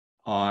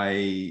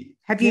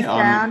you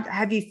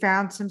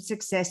found some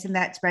success in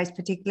that space?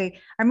 Particularly,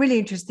 I'm really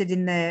interested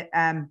in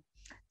the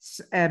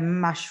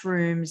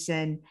mushrooms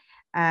and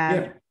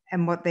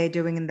what they're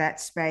doing in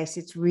that space.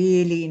 It's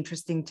really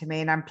interesting to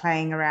me, and I'm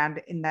playing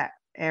around in that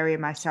area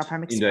myself.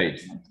 I'm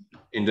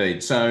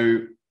Indeed.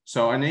 So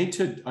I need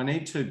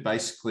to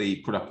basically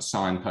put up a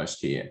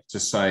signpost here to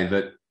say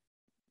that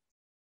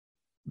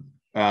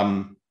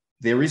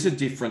there is a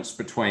difference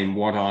between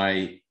what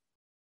I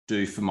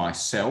do for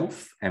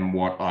myself and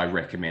what I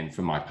recommend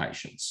for my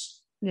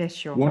patients. Yes,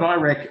 sure. What I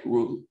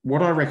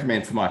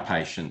recommend for my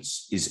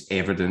patients is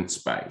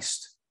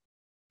evidence-based.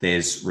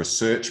 There's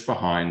research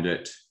behind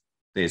it.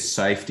 There's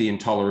safety and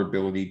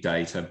tolerability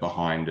data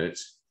behind it,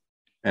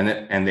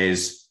 and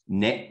there's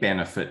net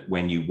benefit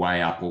when you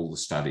weigh up all the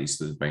studies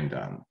that have been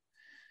done.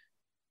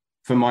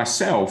 For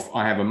myself,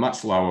 I have a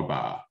much lower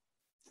bar.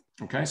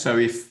 Okay, so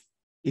if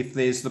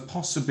there's the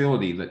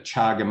possibility that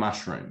chaga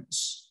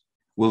mushrooms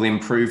will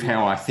improve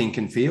how I think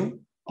and feel,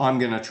 I'm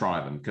going to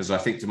try them, because I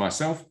think to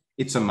myself,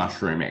 it's a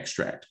mushroom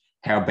extract.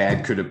 How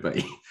bad could it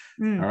be?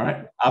 All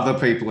right. Other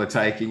people are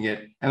taking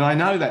it, and I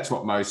know that's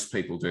what most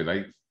people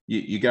do.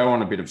 You go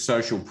on a bit of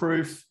social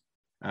proof.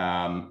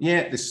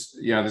 There's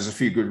a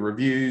few good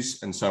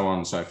reviews and so on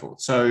and so forth.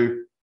 So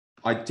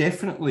I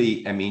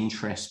definitely am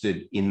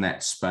interested in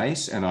that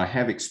space, and I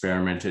have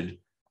experimented.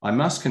 I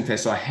must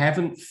confess, I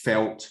haven't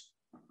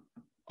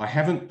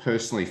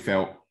personally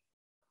felt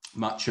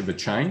much of a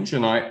change,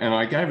 and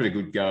I gave it a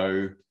good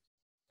go.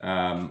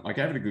 I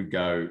gave it a good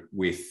go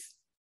with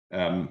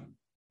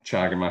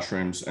chaga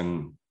mushrooms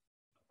and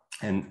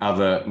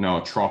other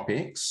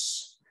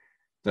nootropics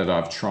that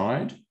I've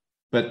tried,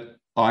 but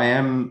I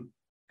am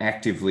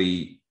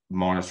actively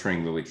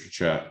monitoring the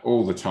literature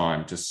all the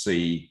time to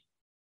see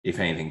if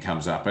anything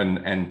comes up.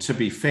 And to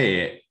be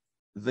fair,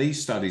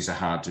 these studies are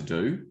hard to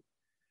do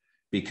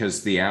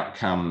because the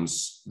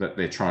outcomes that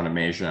they're trying to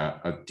measure,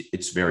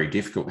 it's very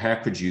difficult. How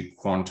can you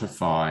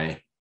quantify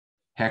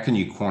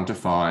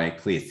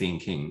clear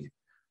thinking?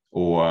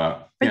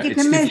 But you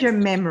can measure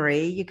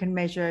memory. You can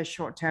measure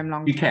short-term,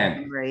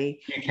 long-term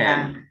memory. You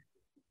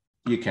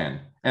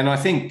can. And I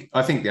think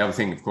the other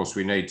thing, of course,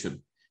 we need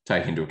to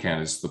take into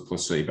account is the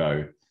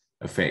placebo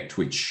effect,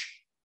 which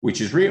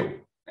is real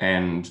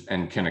and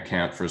can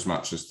account for as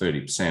much as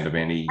 30% of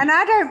any. And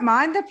I don't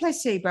mind the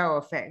placebo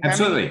effect.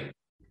 Absolutely.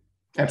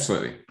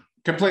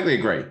 Completely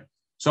agree.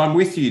 So I'm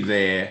with you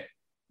there.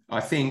 I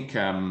think,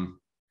 and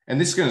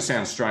this is going to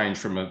sound strange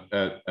from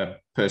a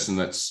person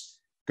that's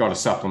got a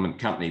supplement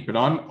company, but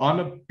I'm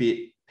a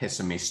bit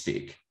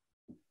pessimistic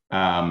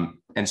and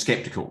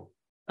skeptical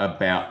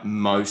about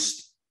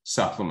most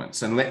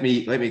supplements. And let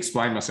me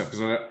explain myself,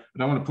 because I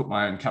don't want to put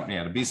my own company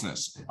out of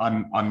business.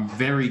 I'm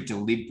very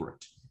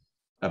deliberate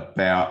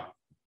about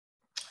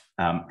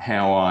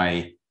how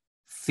I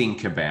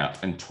think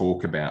about and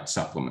talk about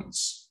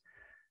supplements.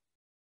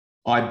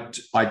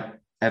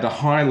 At a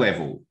high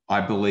level, I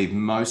believe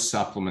most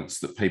supplements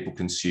that people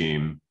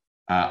consume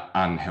are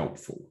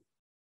unhelpful.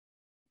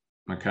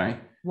 Okay.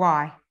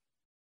 Why?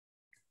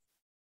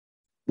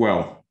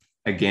 Well,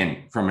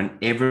 again, from an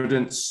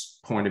evidence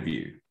point of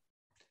view,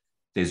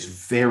 there's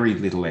very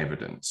little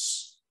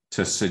evidence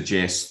to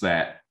suggest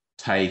that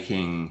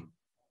taking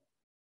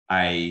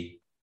a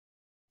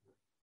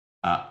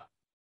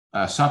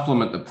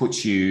supplement that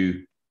puts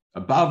you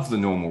above the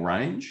normal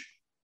range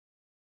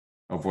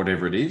of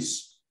whatever it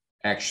is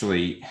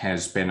actually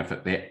has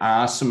benefit. There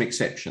are some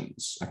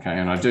exceptions, okay,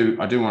 and I do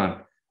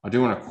want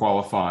to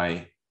qualify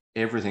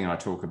everything I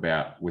talk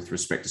about with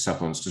respect to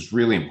supplements, because it's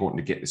really important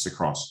to get this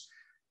across.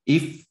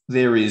 If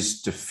there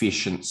is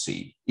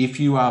deficiency, if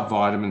you are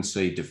vitamin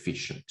C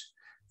deficient,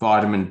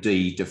 vitamin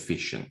D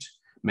deficient,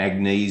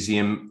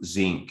 magnesium,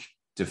 zinc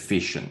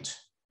deficient,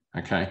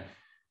 okay,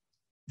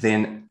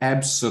 then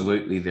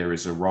absolutely there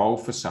is a role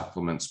for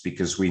supplements,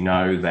 because we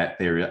know that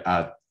there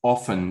are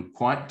often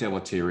quite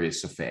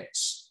deleterious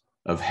effects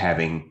of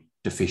having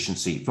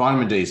deficiency.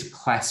 Vitamin D is a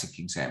classic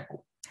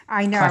example.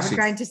 I know. I was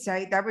going to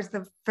say that was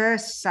the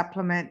first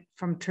supplement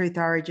from Truth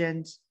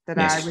Origins that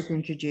I was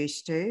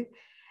introduced to.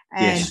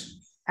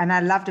 And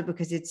I loved it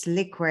because it's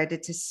liquid,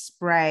 it's a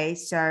spray,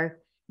 so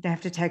you don't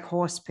have to take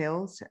horse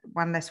pills,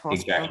 one less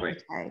horse pill to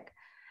take.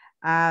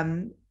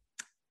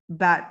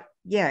 But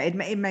yeah,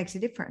 it makes a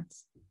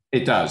difference.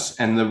 It does.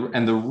 And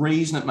the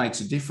reason it makes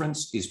a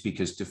difference is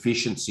because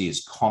deficiency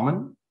is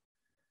common,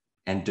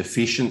 and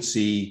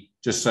deficiency,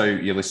 just so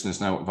your listeners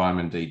know what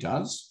vitamin D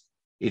does,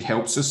 it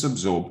helps us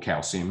absorb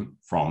calcium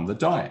from the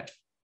diet.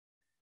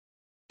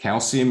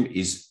 Calcium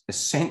is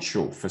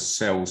essential for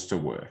cells to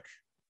work.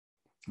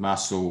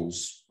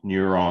 Muscles,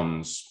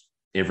 neurons,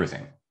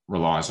 everything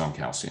relies on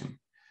calcium.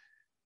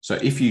 So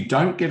if you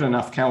don't get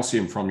enough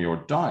calcium from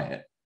your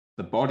diet,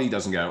 the body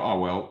doesn't go, oh,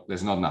 well,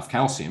 there's not enough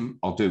calcium,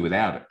 I'll do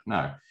without it.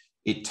 No,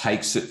 it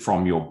takes it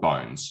from your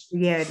bones.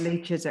 Yeah, it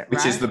leaches it,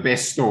 which is the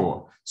best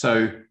store.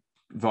 So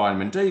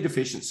vitamin D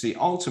deficiency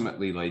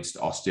ultimately leads to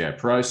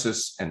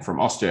osteoporosis, and from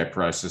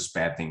osteoporosis,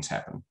 bad things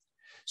happen.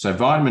 So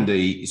vitamin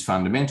D is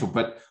fundamental,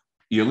 but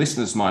your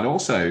listeners might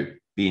also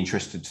be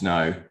interested to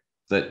know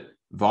that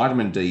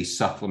vitamin D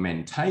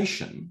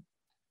supplementation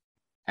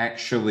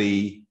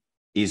actually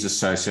is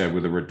associated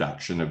with a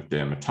reduction of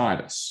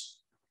dermatitis.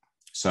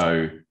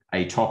 So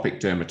atopic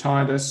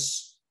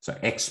dermatitis, so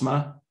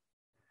eczema,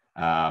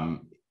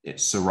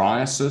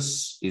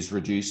 psoriasis is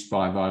reduced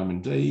by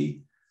vitamin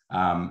D.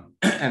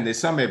 And there's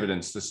some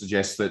evidence to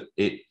suggest that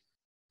it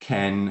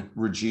can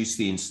reduce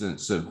the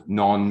incidence of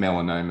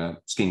non-melanoma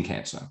skin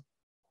cancer.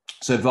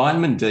 So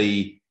vitamin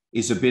D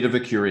is a bit of a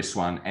curious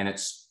one, and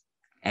it's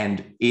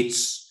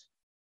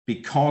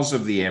because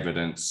of the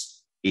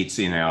evidence, it's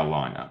in our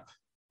lineup,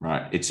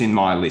 right? It's in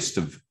my list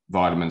of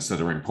vitamins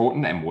that are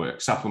important and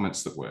work,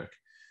 supplements that work.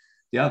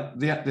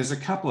 There's a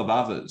couple of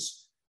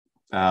others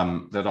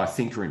that I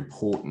think are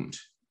important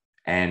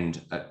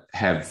and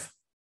have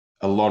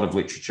a lot of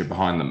literature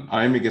behind them.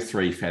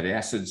 Omega-3 fatty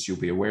acids, you'll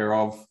be aware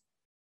of.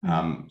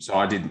 So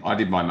I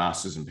did my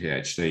master's and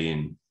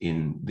PhD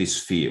in this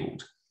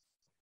field.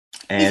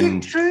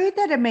 And is it true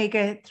that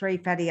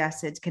omega-3 fatty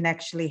acids can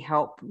actually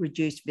help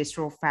reduce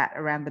visceral fat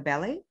around the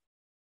belly?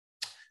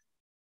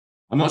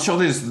 I'm not sure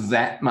there's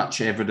that much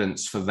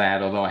evidence for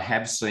that, although I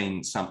have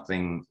seen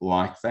something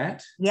like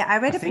that. Yeah, I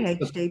read a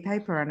PhD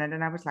paper on it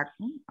and I was like,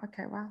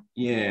 okay, wow.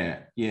 Yeah.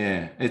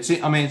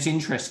 It's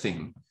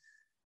interesting.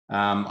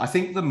 I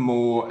think the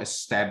more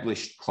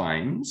established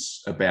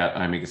claims about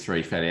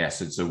omega-3 fatty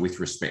acids are with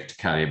respect to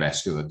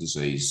cardiovascular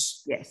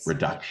disease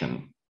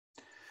reduction.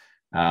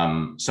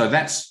 So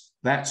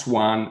that's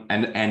one.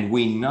 And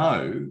we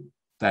know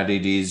that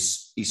it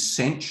is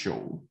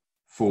essential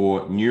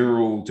for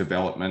neural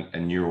development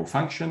and neural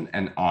function,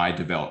 and eye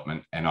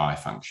development and eye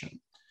function.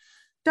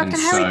 Dr.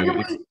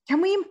 Harry,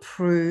 can we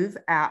improve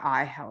our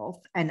eye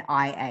health and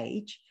eye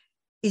age?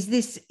 Is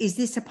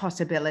this a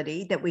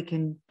possibility that we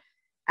can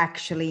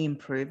actually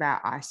improve our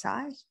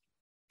eyesight?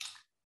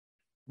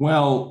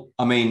 Well,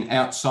 I mean,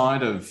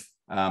 outside of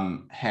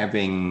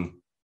having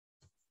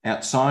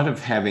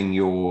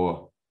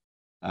your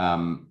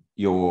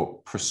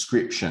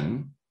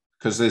prescription,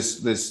 because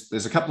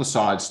there's a couple of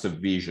sides to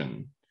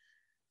vision.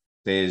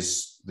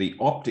 There's the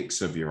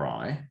optics of your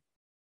eye,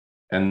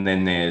 and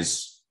then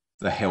there's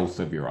the health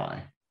of your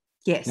eye.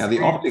 Yes. Now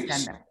the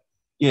optics,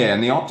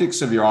 and the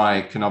optics of your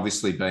eye can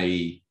obviously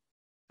be,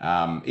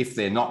 if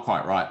they're not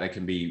quite right, they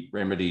can be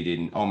remedied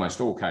in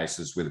almost all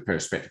cases with a pair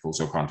of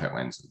spectacles or contact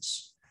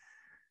lenses.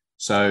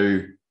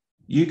 So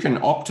you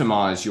can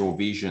optimize your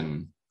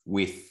vision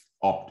with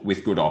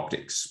with good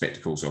optics,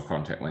 spectacles or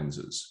contact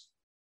lenses.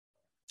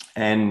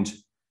 And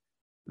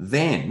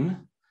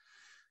then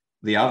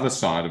the other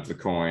side of the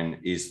coin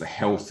is the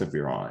health of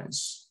your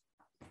eyes.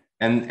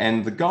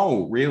 And the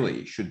goal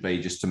really should be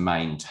just to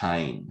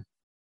maintain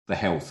the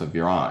health of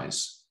your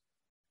eyes.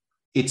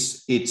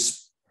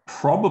 It's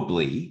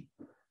probably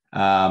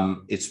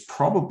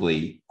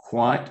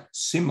quite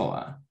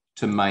similar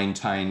to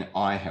maintain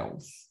eye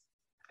health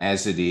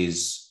as it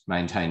is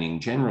maintaining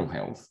general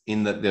health,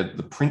 in that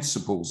the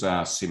principles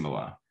are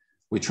similar.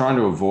 We're trying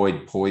to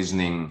avoid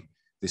poisoning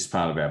this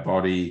part of our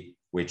body.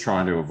 We're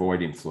trying to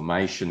avoid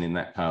inflammation in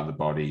that part of the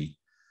body.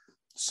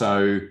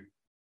 So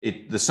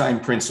the same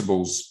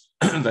principles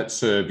that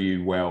serve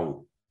you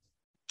well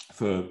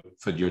for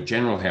your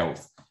general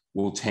health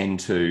will tend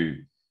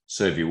to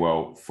serve you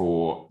well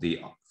for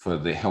the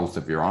health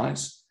of your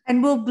eyes.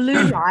 And will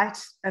blue light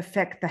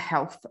affect the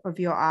health of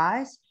your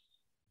eyes?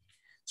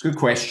 It's a good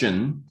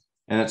question,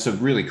 and it's a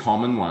really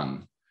common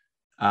one.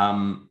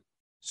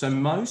 So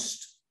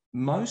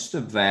most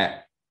of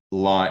that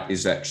light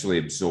is actually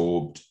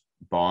absorbed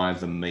by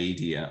the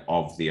media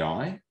of the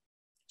eye.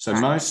 So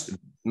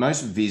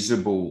most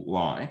visible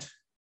light,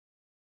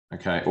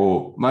 okay,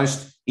 or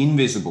most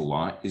invisible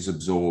light is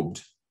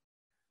absorbed.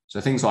 So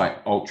things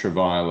like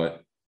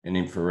ultraviolet and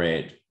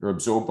infrared are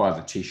absorbed by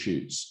the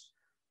tissues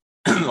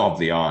of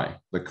the eye,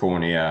 the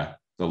cornea,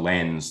 the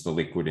lens, the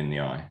liquid in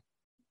the eye,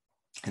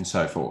 and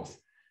so forth.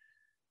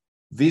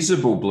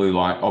 Visible blue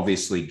light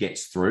obviously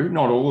gets through.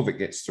 Not all of it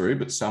gets through,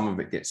 but some of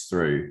it gets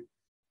through.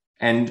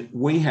 And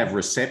we have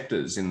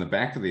receptors in the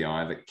back of the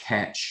eye that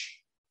catch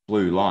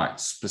blue light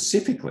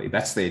specifically.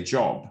 That's their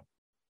job.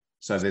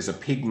 So there's a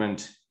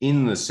pigment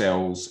in the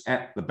cells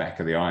at the back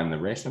of the eye in the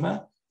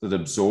retina that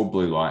absorb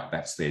blue light.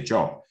 That's their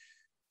job.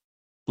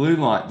 Blue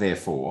light,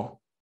 therefore,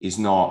 is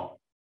not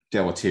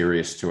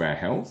deleterious to our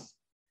health,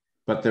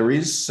 but there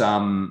is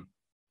some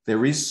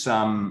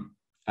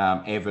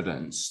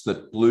evidence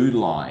that blue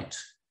light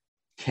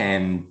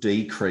can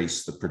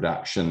decrease the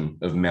production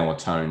of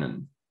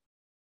melatonin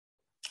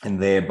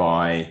and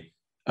thereby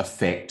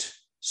affect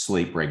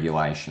sleep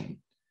regulation.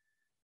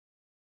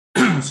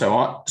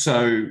 So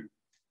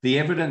the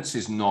evidence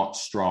is not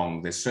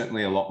strong. There's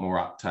certainly a lot more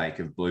uptake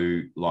of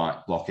blue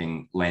light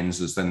blocking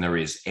lenses than there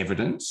is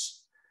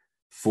evidence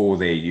for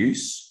their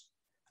use.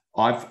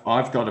 I've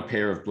got a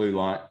pair of blue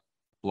light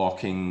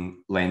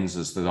blocking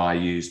lenses that I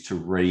use to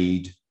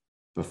read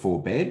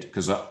before bed,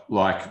 because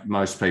like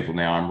most people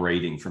now, I'm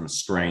reading from a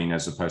screen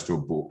as opposed to a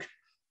book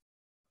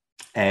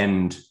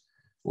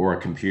or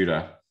a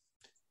computer.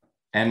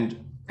 And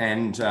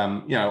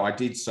I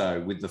did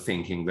so with the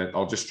thinking that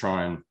I'll just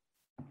try and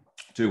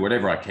do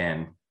whatever I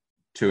can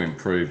to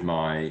improve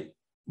my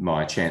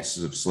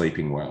chances of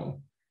sleeping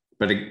well.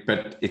 But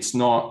it's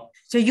not.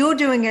 So you're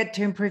doing it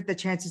to improve the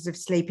chances of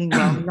sleeping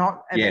well,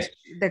 not yes.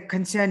 The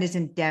concern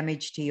isn't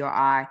damage to your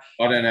eye.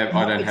 I don't have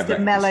it's that the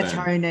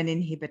melatonin concern.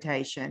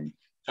 Inhibition.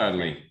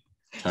 Totally.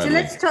 So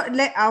let's talk.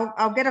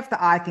 I'll get off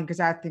the eye thing, because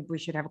I think we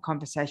should have a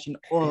conversation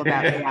all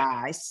about the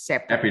eyes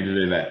separately. Happy to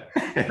do that.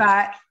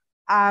 But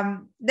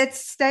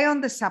let's stay on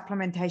the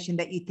supplementation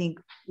that you think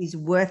is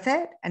worth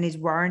it and is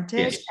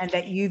warranted, yes. and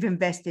that you've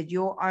invested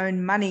your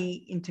own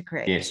money into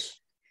creating.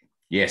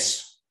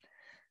 Yes.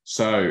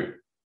 So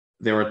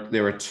there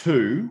are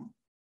two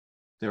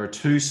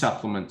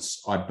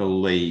supplements I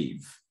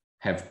believe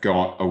have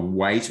got a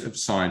weight of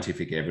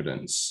scientific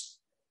evidence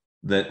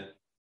that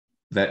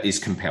is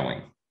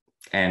compelling.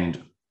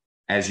 And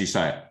as you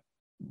say,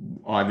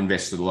 I've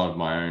invested a lot of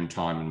my own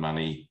time and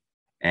money,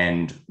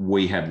 and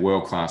we have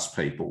world-class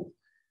people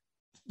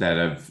that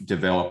have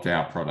developed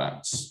our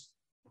products.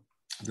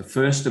 The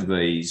first of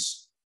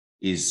these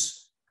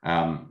is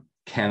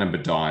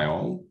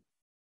cannabidiol,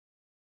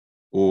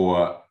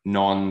 or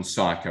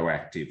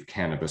non-psychoactive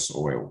cannabis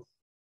oil.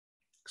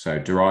 So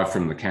derived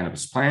from the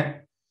cannabis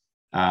plant.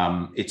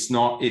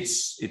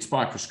 It's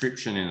by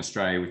prescription in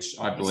Australia, which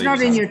I believe it's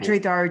not in your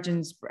Truth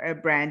Origins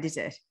brand, is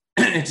it?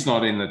 It's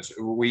not in the.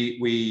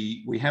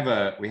 We have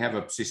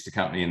a sister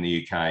company in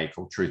the UK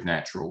called Truth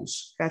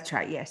Naturals. That's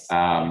right. Yes.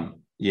 And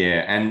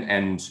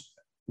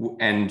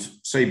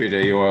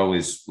CBD oil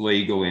is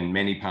legal in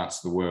many parts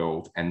of the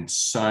world, and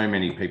so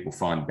many people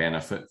find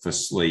benefit for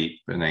sleep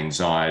and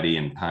anxiety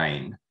and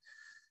pain.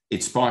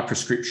 It's by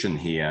prescription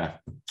here,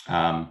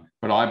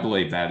 but I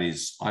believe that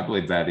is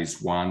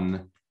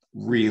one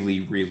really,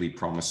 really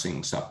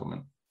promising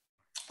supplement.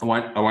 I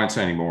won't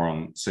say any more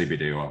on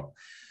CBD oil.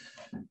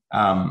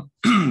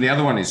 The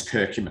other one is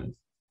curcumin.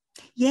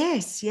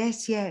 Yes.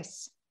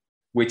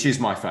 Which is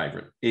my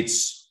favorite.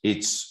 It's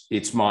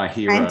my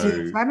hero.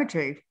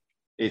 Anti-inflammatory.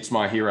 It's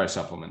my hero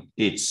supplement.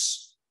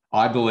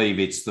 I believe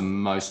it's the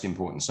most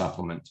important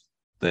supplement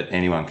that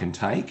anyone can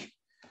take,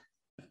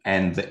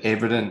 and the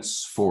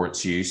evidence for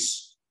its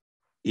use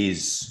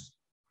is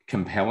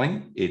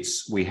compelling.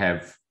 We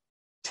have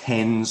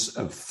tens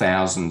of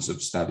thousands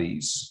of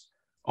studies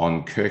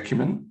on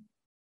curcumin.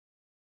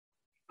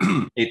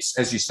 It's,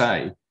 as you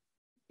say,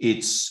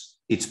 its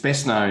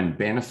best known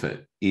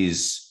benefit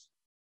is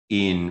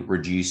in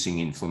reducing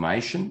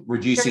inflammation,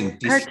 reducing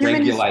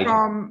curcumin is dysregulated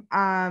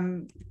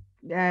from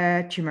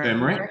turmeric.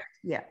 turmeric.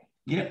 Yeah.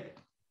 Yep.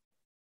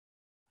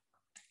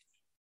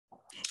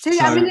 So,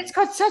 I mean, it's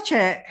got such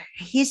a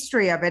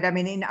history of it. I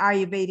mean, in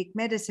Ayurvedic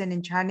medicine,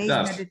 in Chinese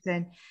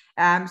medicine,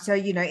 so,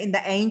 you know, in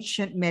the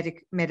ancient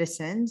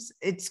medicines,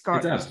 it's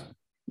got. It does.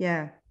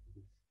 Yeah.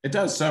 It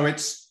does. So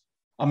it's,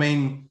 I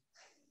mean,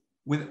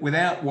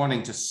 without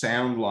wanting to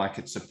sound like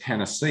it's a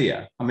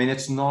panacea, I mean,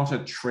 it's not a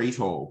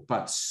treat-all,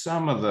 but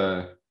some of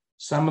the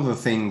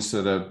things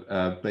that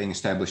are being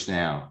established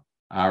now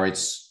are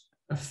its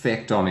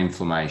effect on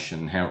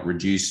inflammation, how it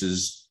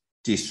reduces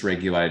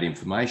dysregulated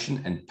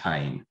inflammation and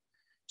pain.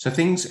 So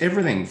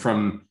everything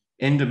from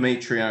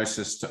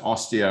endometriosis to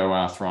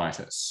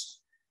osteoarthritis,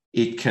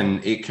 it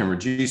can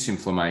reduce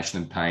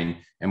inflammation and pain.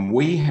 And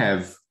we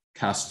have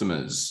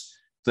customers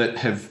that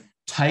have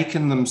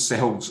taken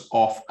themselves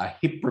off a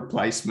hip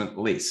replacement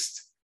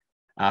list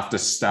after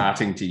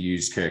starting to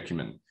use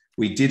curcumin.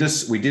 We did a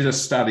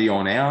study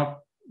on our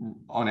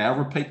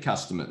repeat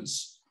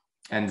customers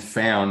and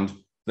found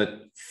that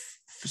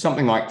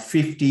something like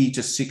 50 to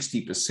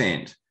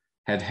 60%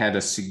 had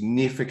a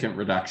significant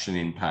reduction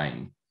in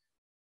pain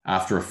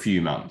after a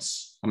few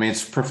months. I mean,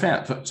 it's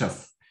profound. It's a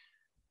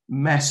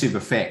massive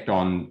effect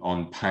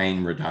on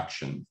pain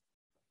reduction.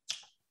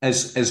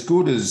 As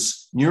good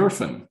as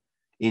Nurofen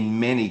in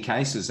many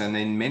cases, and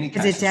in many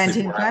cases, because it's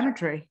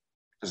anti-inflammatory.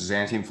 Because it's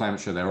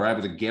anti-inflammatory. They were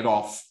able to get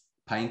off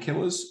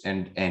painkillers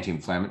and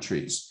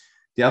anti-inflammatories.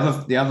 The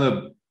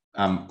other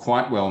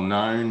quite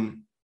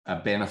well-known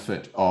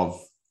benefit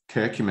of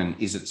curcumin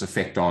is its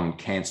effect on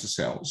cancer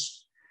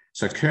cells.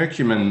 So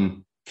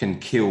curcumin can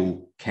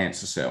kill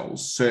cancer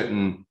cells,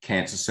 certain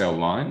cancer cell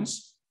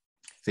lines,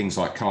 things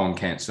like colon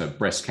cancer,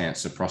 breast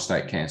cancer,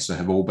 prostate cancer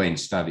have all been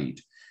studied.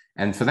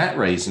 And for that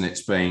reason,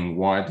 it's being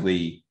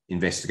widely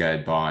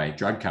investigated by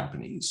drug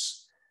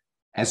companies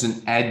as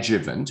an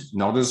adjuvant,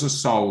 not as a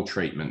sole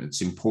treatment.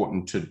 It's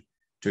important to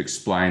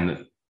explain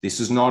that this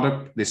is not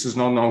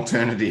an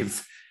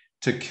alternative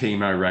to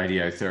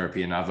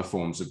chemoradiotherapy and other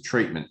forms of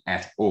treatment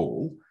at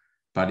all.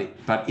 But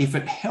if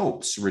it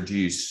helps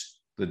reduce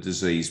the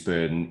disease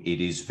burden, it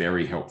is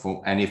very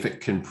helpful. And if it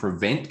can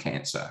prevent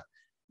cancer,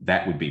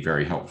 that would be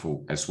very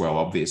helpful as well,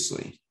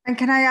 obviously. And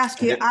can I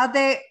ask you, are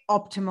there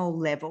optimal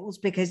levels?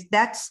 Because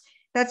that's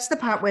the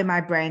part where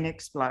my brain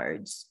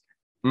explodes.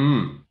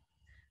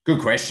 Good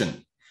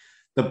question.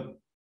 The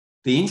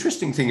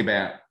interesting thing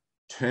about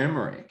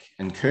turmeric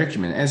and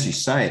curcumin, as you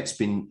say, it's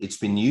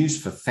been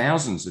used for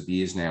thousands of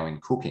years now in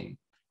cooking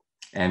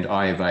and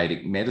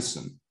Ayurvedic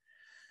medicine.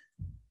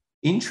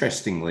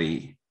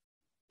 Interestingly,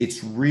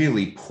 it's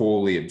really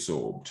poorly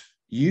absorbed.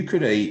 You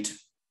could eat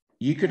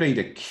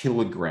a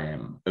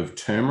kilogram of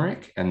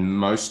turmeric and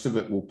most of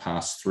it will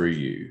pass through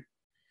you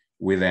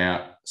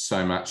without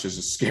so much as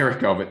a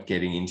skerrick of it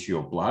getting into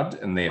your blood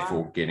and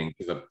therefore getting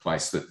to the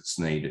place that it's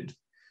needed.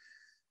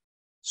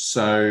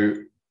 So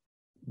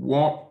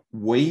what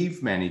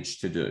we've managed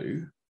to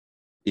do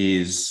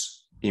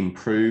is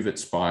improve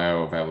its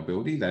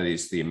bioavailability, that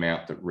is the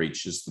amount that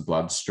reaches the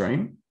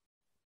bloodstream,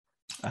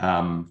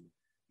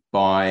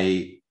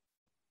 by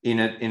in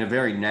a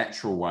very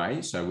natural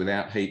way, so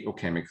without heat or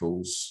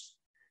chemicals,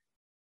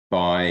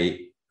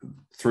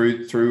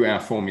 through our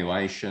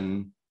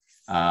formulation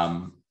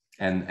and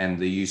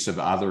the use of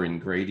other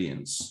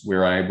ingredients,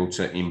 we're able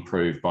to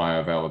improve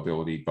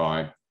bioavailability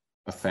by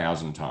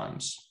 1,000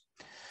 times.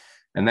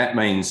 And that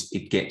means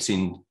it gets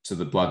into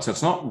the blood. So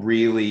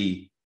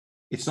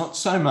it's not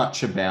so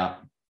much about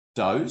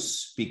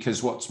dose,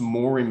 because what's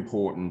more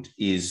important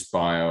is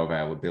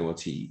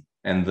bioavailability.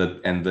 And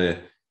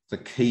the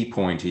key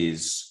point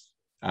is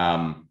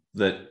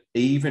that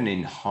even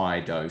in high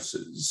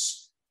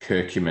doses,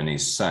 curcumin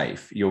is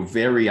safe. You're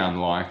very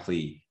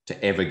unlikely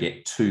to ever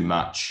get too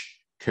much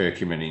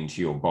curcumin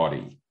into your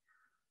body.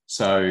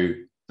 So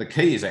the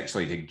key is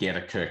actually to get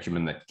a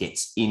curcumin that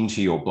gets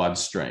into your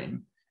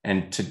bloodstream.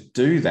 And to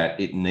do that,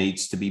 it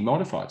needs to be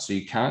modified. So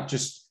you can't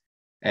just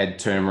add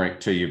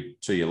turmeric to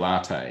your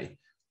latte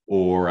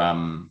or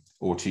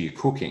to your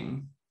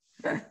cooking.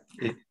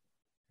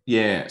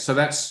 So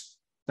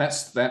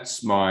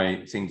that's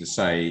my thing to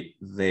say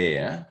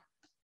there.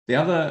 The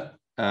other,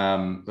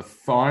 the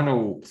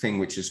final thing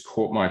which has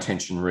caught my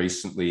attention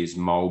recently is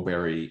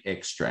mulberry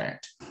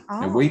extract.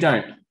 Now, we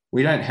don't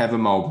have a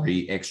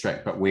mulberry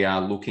extract, but we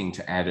are looking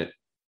to add it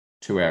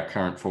to our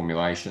current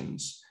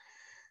formulations.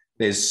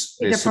 There's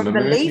some from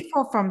the leaf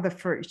or from the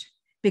fruit?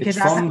 Because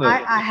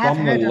I have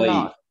heard a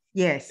lot.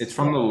 Yes, it's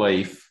from the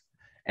leaf,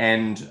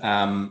 and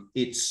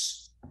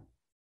it's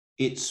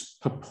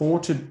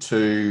purported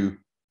to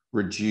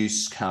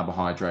reduce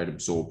carbohydrate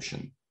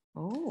absorption.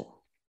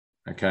 Oh,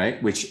 okay,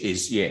 which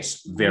is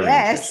very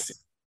interesting.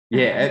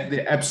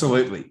 Yeah,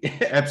 absolutely,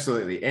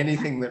 absolutely.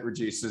 Anything that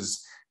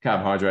reduces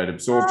carbohydrate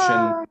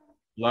absorption,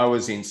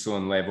 lowers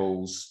insulin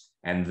levels,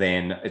 and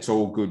then it's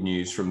all good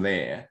news from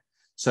there.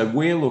 So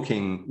we're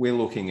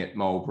looking at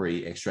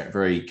mulberry extract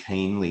very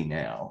keenly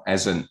now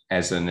as an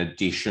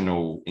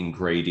additional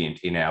ingredient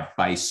in our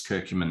base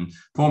curcumin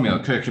formula.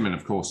 Curcumin,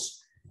 of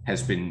course,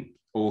 has been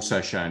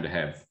also shown to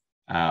have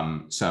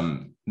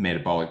some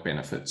metabolic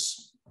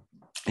benefits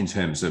in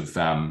terms of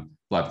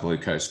blood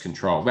glucose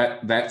control.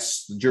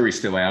 That's the jury's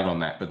still out on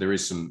that, but there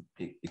is some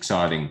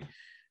exciting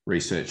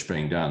research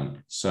being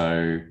done.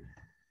 So,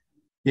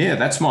 yeah,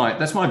 that's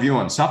my view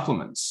on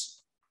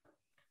supplements.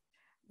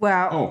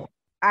 Well,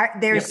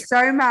 there's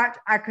so much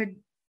I could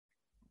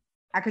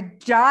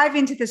dive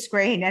into the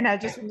screen, and I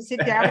just want to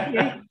sit down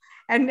with you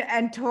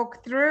and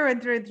talk through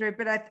and through.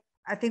 But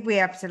I think we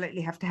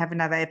absolutely have to have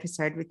another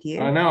episode with you.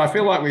 I know. I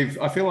feel like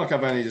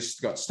I've only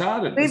just got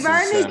started. We've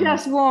only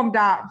just warmed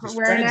up.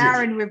 We're an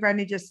hour and we've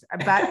only just.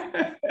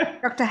 But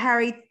Dr.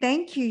 Harry,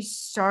 thank you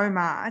so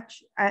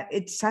much.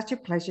 It's such a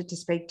pleasure to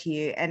speak to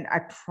you, and I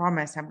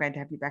promise I'm going to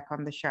have you back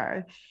on the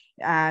show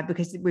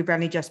because we've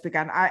only just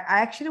begun. I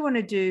actually want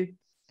to do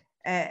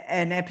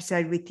an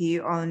episode with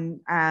you on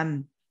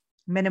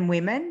men and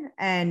women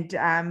and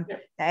the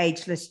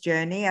ageless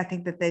journey. I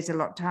think that there's a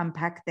lot to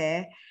unpack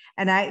there.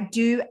 And I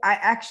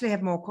actually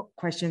have more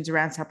questions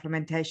around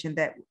supplementation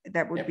that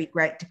would be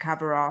great to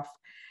cover off.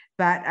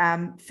 But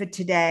for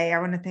today, I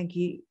want to thank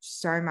you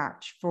so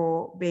much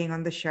for being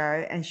on the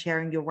show and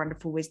sharing your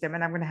wonderful wisdom.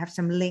 And I'm going to have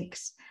some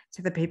links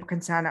so that people can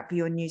sign up for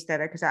your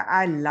newsletter, because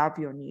I love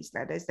your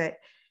newsletters. That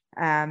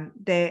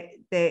they're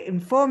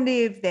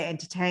informative, they're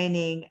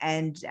entertaining,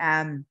 and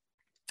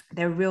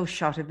they're a real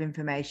shot of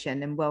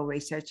information and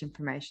well-researched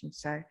information.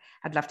 So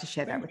I'd love to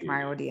share that with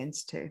my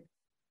audience too.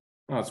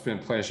 Oh, it's been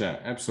a pleasure,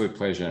 absolute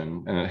pleasure.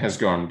 And it has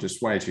gone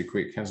just way too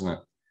quick, hasn't it?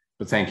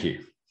 But thank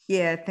you.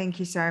 Yeah, thank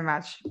you so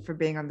much for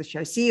being on the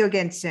show. See you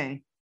again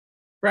soon.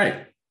 Great.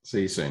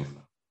 See you soon.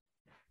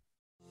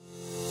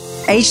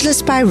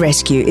 Ageless by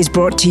Rescue is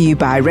brought to you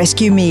by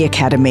Rescue Me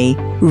Academy,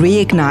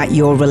 Reignite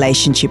Your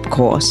Relationship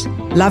course.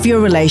 Love your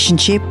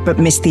relationship but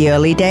miss the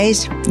early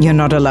days? You're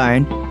not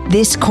alone.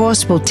 This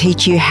course will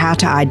teach you how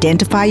to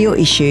identify your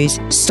issues,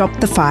 stop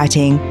the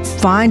fighting,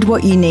 find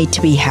what you need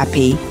to be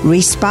happy,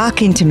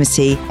 re-spark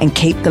intimacy, and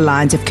keep the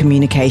lines of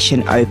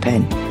communication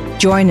open.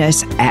 Join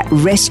us at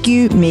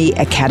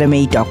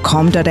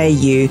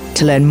rescuemeacademy.com.au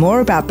to learn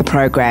more about the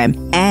program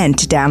and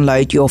to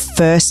download your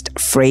first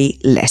free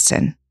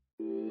lesson.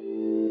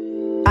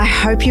 I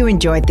hope you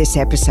enjoyed this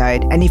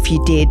episode, and if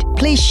you did,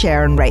 please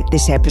share and rate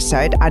this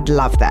episode. I'd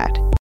love that.